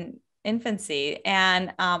in infancy,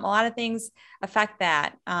 and a lot of things affect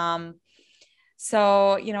that.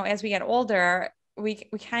 So, as we get older, we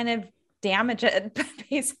kind of damage it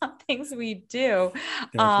based on things we do.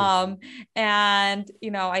 And,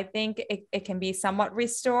 I think it can be somewhat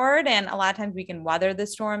restored, and a lot of times we can weather the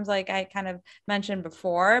storms, like I kind of mentioned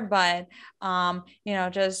before, but,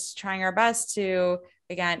 just trying our best to,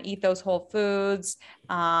 again, eat those whole foods,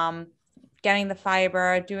 getting the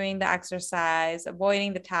fiber, doing the exercise,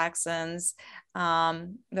 avoiding the toxins. Those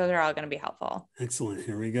are all going to be helpful. Excellent.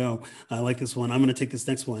 Here we go. I like this one. I'm going to take this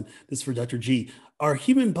next one. This is for Dr. G. Our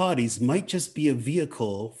human bodies might just be a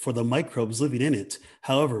vehicle for the microbes living in it.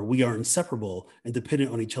 However, we are inseparable and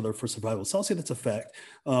dependent on each other for survival. So I'll say that's a fact.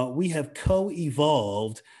 We have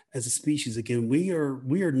co-evolved as a species. Again, we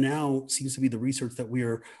are now, seems to be the research, that we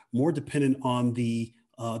are more dependent on the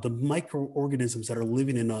microorganisms that are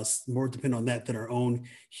living in us, more dependent on that than our own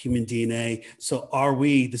human DNA. So are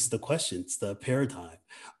we, this is the question, it's the paradigm,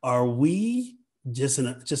 are we just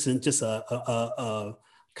a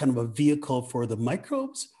kind of a vehicle for the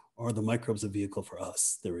microbes, or are the microbes a vehicle for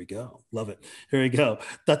us? There we go. Love it. Here we go.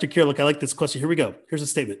 Dr. Kiriluk, I like this question. Here we go. Here's a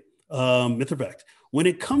statement. Myth or fact? When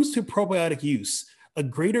it comes to probiotic use, a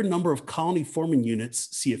greater number of colony forming units,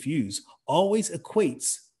 CFUs, always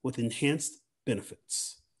equates with enhanced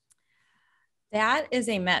benefits. That is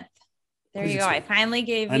a myth. There Please you go. explain. I finally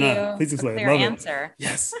gave you a clear answer.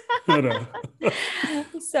 Yes.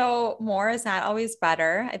 So more is not always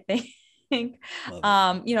better, I think.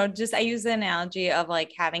 I use the analogy of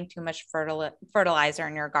like having too much fertilizer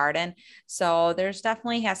in your garden. So there's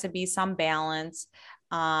definitely has to be some balance.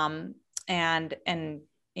 And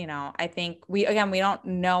I think we don't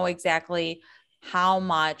know exactly how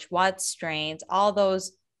much, what strains, all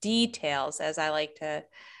those details, as I like to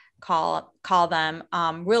call them,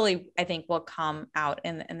 really, I think will come out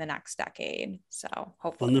in the next decade. So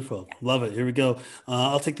hopefully. Wonderful. Yeah. Love it. Here we go.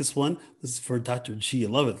 I'll take this one. This is for Dr. G. I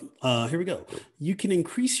love it. Here we go. You can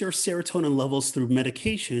increase your serotonin levels through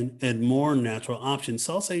medication and more natural options.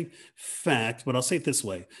 So I'll say fact, but I'll say it this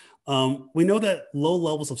way. We know that low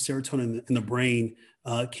levels of serotonin in the brain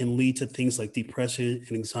can lead to things like depression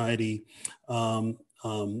and anxiety,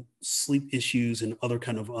 sleep issues, and other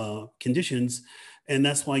kind of conditions. And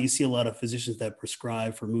that's why you see a lot of physicians that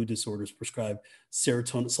prescribe for mood disorders, prescribe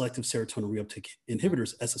selective serotonin reuptake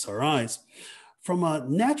inhibitors, SSRIs. From a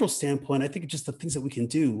natural standpoint, I think it's just the things that we can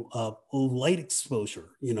do. Light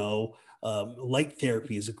exposure, light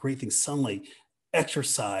therapy is a great thing. Sunlight,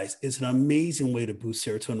 exercise is an amazing way to boost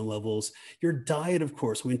serotonin levels. Your diet, of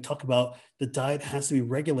course, when we talk about the diet has to be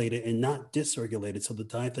regulated and not dysregulated. So the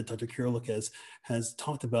diet that Dr. Kiriluk has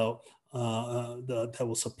talked about that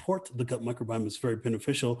will support the gut microbiome is very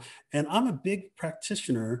beneficial. And I'm a big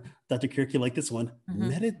practitioner, Dr. Kiriluk, like this one,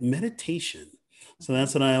 meditation. So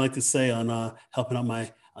that's what I like to say on helping out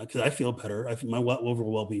my, because I feel better. My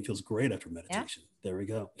overall well-being feels great after meditation. Yeah. There we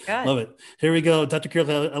go. Good. Love it. Here we go. Dr.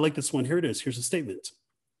 Kiriluk, I like this one. Here it is. Here's a statement.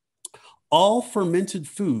 All fermented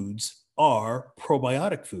foods are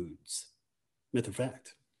probiotic foods. Myth or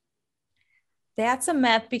fact? That's a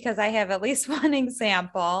myth because I have at least one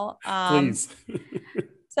example. Please.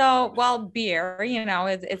 So, well, beer,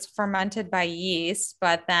 it's fermented by yeast,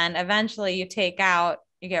 but then eventually you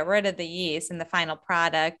get rid of the yeast in the final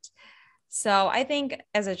product. So I think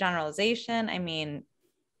as a generalization,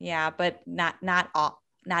 yeah, but not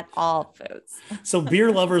all foods. So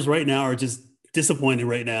beer lovers right now are just disappointed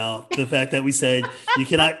right now. The fact that we said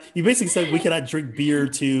you basically said we cannot drink beer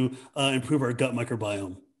to improve our gut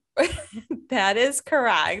microbiome. That is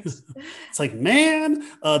correct. It's like, man,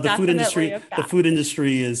 the food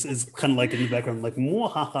industry is kind of like in the background, like,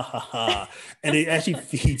 ha, ha, ha, ha. And it actually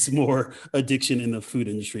feeds more addiction in the food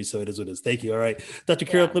industry. So it is what it is. Thank you. All right. Dr.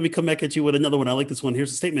 Kiriluk, let me come back at you with another one. I like this one.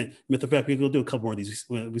 Here's a statement. Myth or fact, we'll do a couple more of these.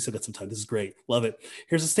 We still got some time. This is great. Love it.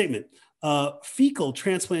 Here's a statement. Fecal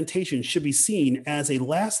transplantation should be seen as a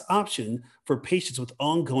last option for patients with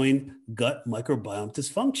ongoing gut microbiome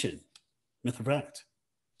dysfunction. Myth or fact?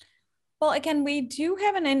 Well, again, we do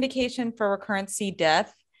have an indication for recurrent C.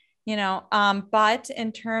 diff, but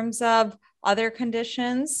in terms of other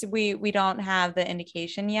conditions, we don't have the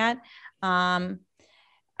indication yet. I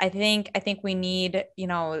think we need,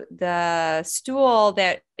 the stool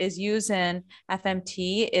that is used in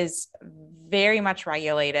FMT is very much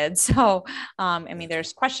regulated. So,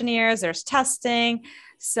 there's questionnaires, there's testing.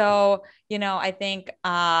 So, I think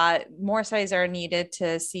more studies are needed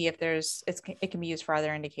to see if it can be used for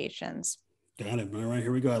other indications. Got it. All right,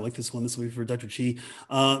 here we go. I like this one. This will be for Dr. Chi.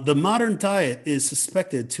 The modern diet is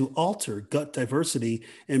suspected to alter gut diversity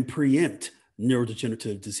and preempt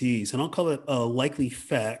neurodegenerative disease. And I'll call it a likely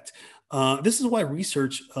fact. This is why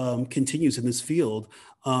research continues in this field.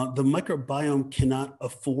 The microbiome cannot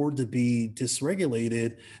afford to be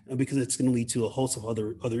dysregulated because it's going to lead to a host of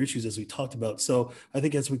other issues, as we talked about. So I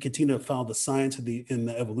think as we continue to follow the science in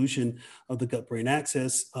the evolution of the gut-brain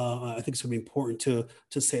axis, I think it's going to be important to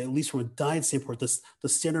say, at least from a diet standpoint, the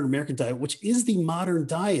standard American diet, which is the modern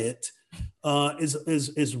diet,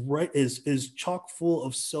 is chock full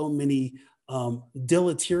of so many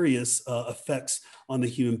deleterious effects on the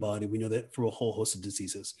human body. We know that for a whole host of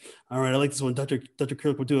diseases. All right, I like this one. Dr.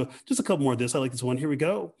 Kiriluk will do just a couple more of this. I like this one. Here we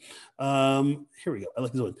go. I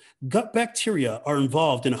like this one. Gut bacteria are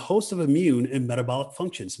involved in a host of immune and metabolic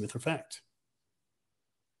functions. Myth or fact?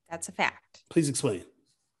 That's a fact. Please explain.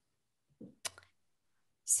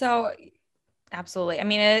 So, absolutely.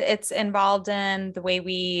 It's involved in the way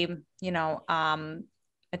we,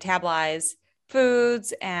 metabolize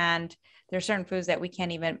foods, and there's certain foods that we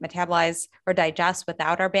can't even metabolize or digest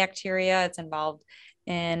without our bacteria. It's involved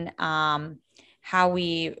in how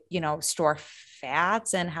we, store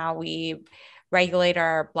fats and how we regulate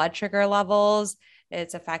our blood sugar levels.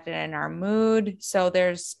 It's affected in our mood. So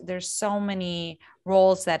there's so many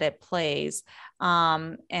roles that it plays.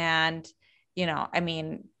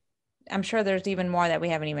 I'm sure there's even more that we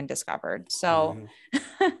haven't even discovered. So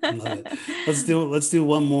let's do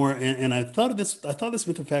one more. And I thought this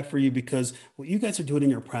myth or fact for you because what you guys are doing in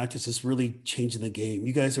your practice is really changing the game.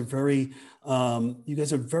 You guys are very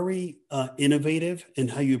innovative in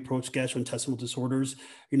how you approach gastrointestinal disorders.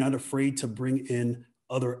 You're not afraid to bring in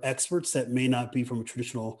other experts that may not be from a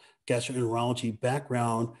traditional gastroenterology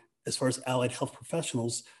background as far as allied health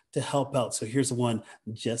professionals to help out. So here's the one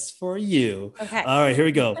just for you. Okay. All right, here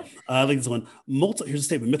we go. I like this one. Here's a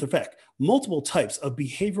statement, myth or fact. Multiple types of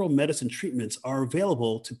behavioral medicine treatments are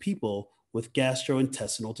available to people with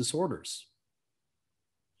gastrointestinal disorders.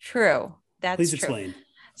 True. That's Please true. explain.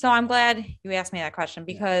 So I'm glad you asked me that question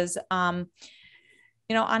because,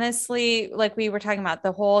 honestly, like we were talking about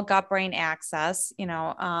the whole gut brain axis,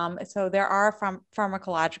 so there are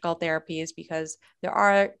pharmacological therapies because there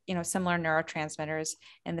are, similar neurotransmitters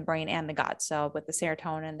in the brain and the gut. So with the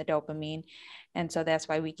serotonin, the dopamine. And so that's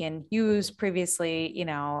why we can use previously,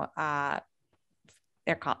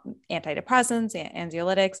 they're called antidepressants,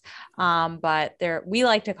 anxiolytics, but we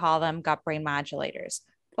like to call them gut brain modulators.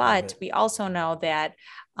 But we also know that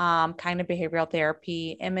kind of behavioral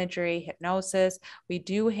therapy, imagery, hypnosis, we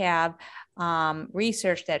do have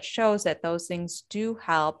research that shows that those things do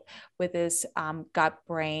help with this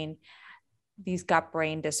these gut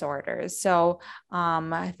brain disorders. So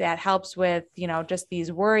that helps with, just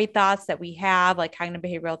these worry thoughts that we have, like cognitive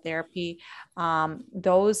behavioral therapy.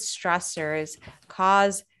 Those stressors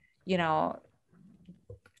cause,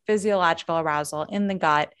 physiological arousal in the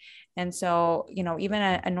gut. And so, even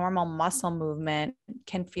a normal muscle movement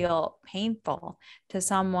can feel painful to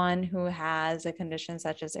someone who has a condition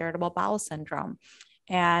such as irritable bowel syndrome.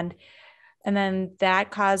 And then that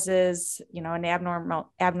causes, an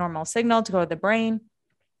abnormal signal to go to the brain.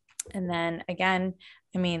 And then again,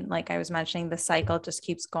 like I was mentioning, the cycle just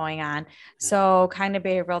keeps going on. So kind of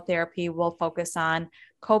behavioral therapy will focus on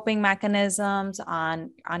coping mechanisms,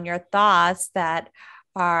 on your thoughts that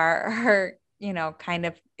are kind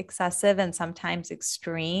of excessive and sometimes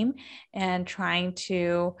extreme, and trying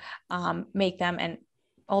to make them a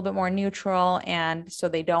little bit more neutral, and so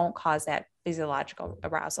they don't cause that physiological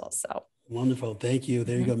arousal. So wonderful. Thank you.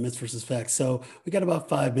 There you go. Myths versus facts. So we got about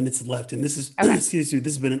 5 minutes left, and this is, okay. excuse me,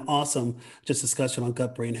 this has been an awesome discussion on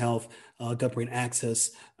gut brain health, gut brain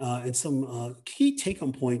access, and some key take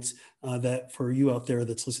home points that for you out there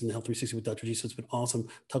that's listening to Health 360 with Dr. G. So it's been awesome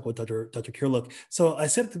talking with Dr. Kiriluk. So I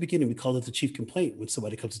said at the beginning, we called it the chief complaint when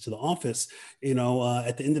somebody comes into the office.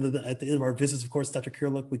 At the end of our visits, of course, Dr.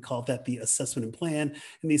 Kiriluk, we call that the assessment and plan.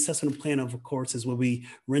 And the assessment and plan, of course, is when we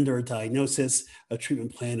render a diagnosis, a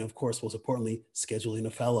treatment plan, and of course, most importantly, scheduling a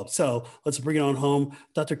follow-up. So let's bring it on home.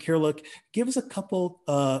 Dr. Kiriluk, give us a couple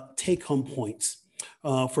take-home points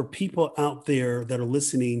for people out there that are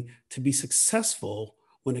listening to be successful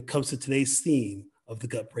when it comes to today's theme of the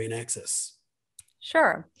gut-brain axis.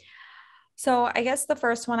 Sure. So I guess the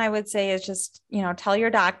first one I would say is just, tell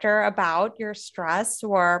your doctor about your stress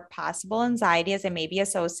or possible anxiety as it may be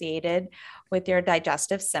associated with your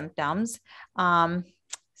digestive symptoms.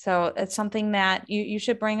 So it's something that you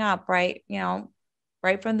should bring up, right?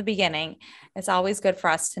 Right from the beginning. It's always good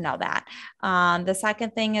for us to know that. The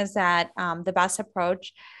second thing is that the best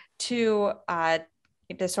approach to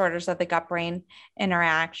disorders of the gut-brain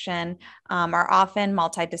interaction are often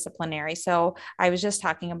multidisciplinary. So I was just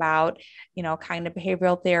talking about, kind of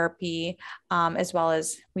behavioral therapy, as well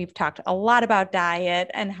as we've talked a lot about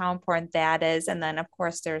diet and how important that is. And then of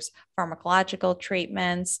course there's pharmacological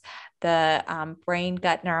treatments, the brain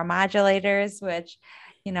gut neuromodulators, which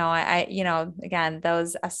again,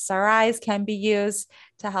 those SRIs can be used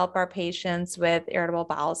to help our patients with irritable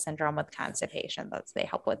bowel syndrome with constipation. They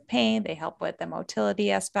help with pain, they help with the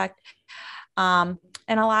motility aspect. And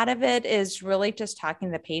a lot of it is really just talking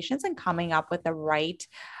to the patients and coming up with the right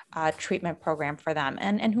treatment program for them.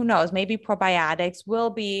 And who knows, maybe probiotics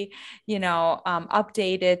will be,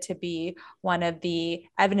 updated to be one of the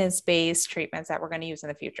evidence-based treatments that we're going to use in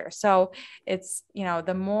the future. So it's,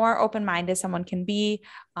 the more open-minded someone can be,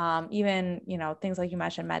 even, things like you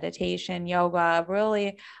mentioned, meditation, yoga,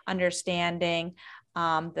 really understanding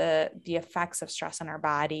the effects of stress on our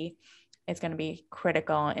body is going to be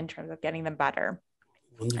critical in terms of getting them better.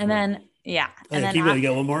 Wonderful. And then, and then keep going. You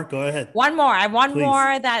got one more? Go ahead. One more. I have one Please.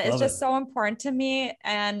 more that is just it. so important to me.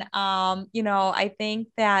 And, I think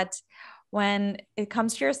that when it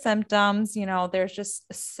comes to your symptoms, there's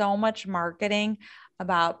just so much marketing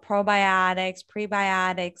about probiotics,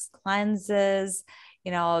 prebiotics, cleanses,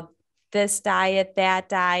 this diet, that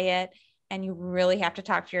diet. And you really have to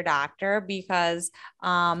talk to your doctor because,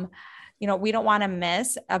 we don't want to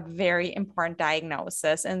miss a very important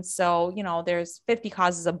diagnosis. And so, there's 50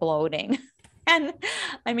 causes of bloating. And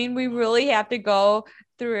we really have to go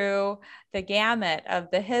through the gamut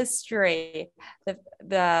of the history,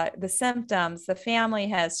 the symptoms, the family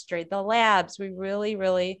history, the labs. We really,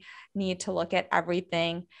 really need to look at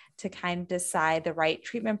everything to kind of decide the right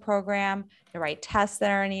treatment program, the right tests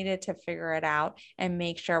that are needed to figure it out and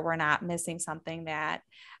make sure we're not missing something that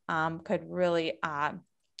could really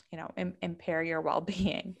impair your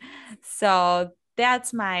well-being. So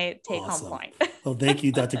that's my take-home point. Well, thank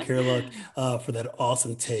you, Dr. Kiriluk, for that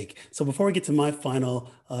awesome take. So before we get to my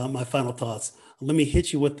final thoughts, let me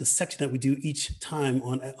hit you with the section that we do each time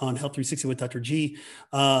on Health 360 with Dr. G.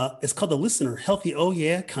 It's called the Listener Healthy Oh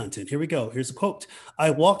Yeah content. Here we go. Here's a quote. I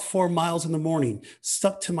walked 4 miles in the morning,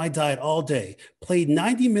 stuck to my diet all day, played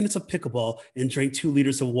 90 minutes of pickleball, and drank 2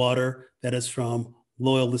 liters of water. That is from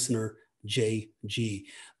loyal listener JG.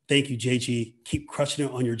 Thank you, JG. Keep crushing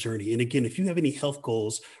it on your journey. And again, if you have any health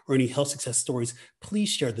goals or any health success stories, please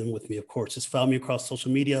share them with me, of course. Just follow me across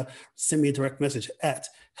social media, send me a direct message at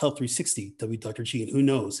Health360 Dr. G. And who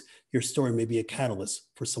knows, your story may be a catalyst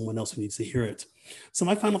for someone else who needs to hear it. So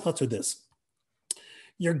my final thoughts are this.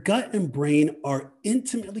 Your gut and brain are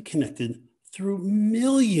intimately connected through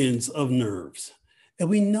millions of nerves. And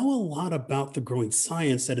we know a lot about the growing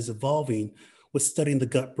science that is evolving with studying the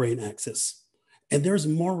gut-brain axis. And there's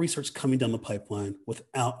more research coming down the pipeline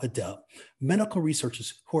without a doubt. Medical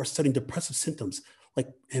researchers who are studying depressive symptoms like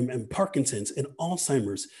and Parkinson's and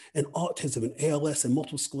Alzheimer's and autism and ALS and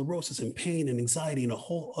multiple sclerosis and pain and anxiety and a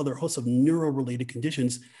whole other host of neuro-related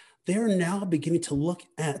conditions, they are now beginning to look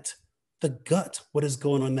at the gut, what is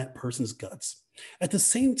going on in that person's guts. At the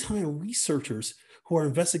same time, researchers who are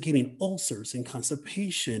investigating ulcers and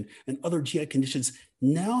constipation and other GI conditions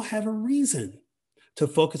now have a reason to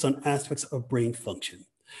focus on aspects of brain function.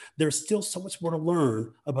 There's still so much more to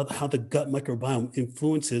learn about how the gut microbiome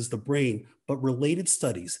influences the brain, but related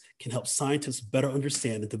studies can help scientists better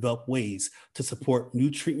understand and develop ways to support new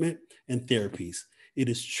treatment and therapies. It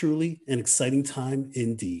is truly an exciting time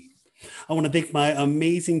indeed. I want to thank my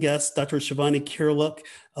amazing guest, Dr. Shivani Kiriluk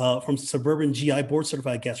from Suburban GI, board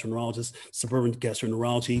certified gastroenterologist, Suburban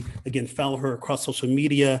Gastroenterology. Again, follow her across social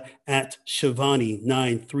media at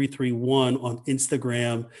Shivani9331 on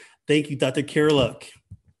Instagram. Thank you, Dr. Kiriluk.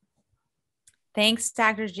 Thanks,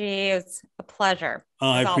 Dr. G. It's a pleasure.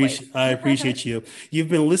 I appreciate you. You've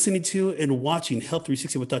been listening to and watching Health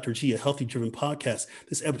 360 with Dr. G, a healthy-driven podcast.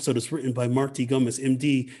 This episode is written by Mark D. Gomez,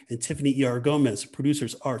 MD, and Tiffany E.R. Gomez.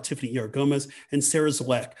 Producers are Tiffany E.R. Gomez and Sarah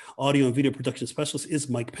Zwack. Audio and video production specialist is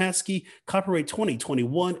Mike Paskey. Copyright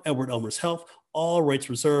 2021, Edward Elmer's Health. All rights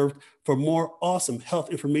reserved. For more awesome health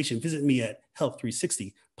information, visit me at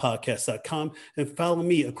health360podcast.com and follow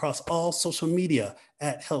me across all social media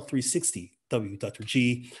at Health360. Dr.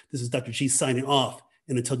 G. This is Dr. G signing off.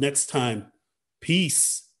 And until next time,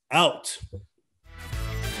 peace out.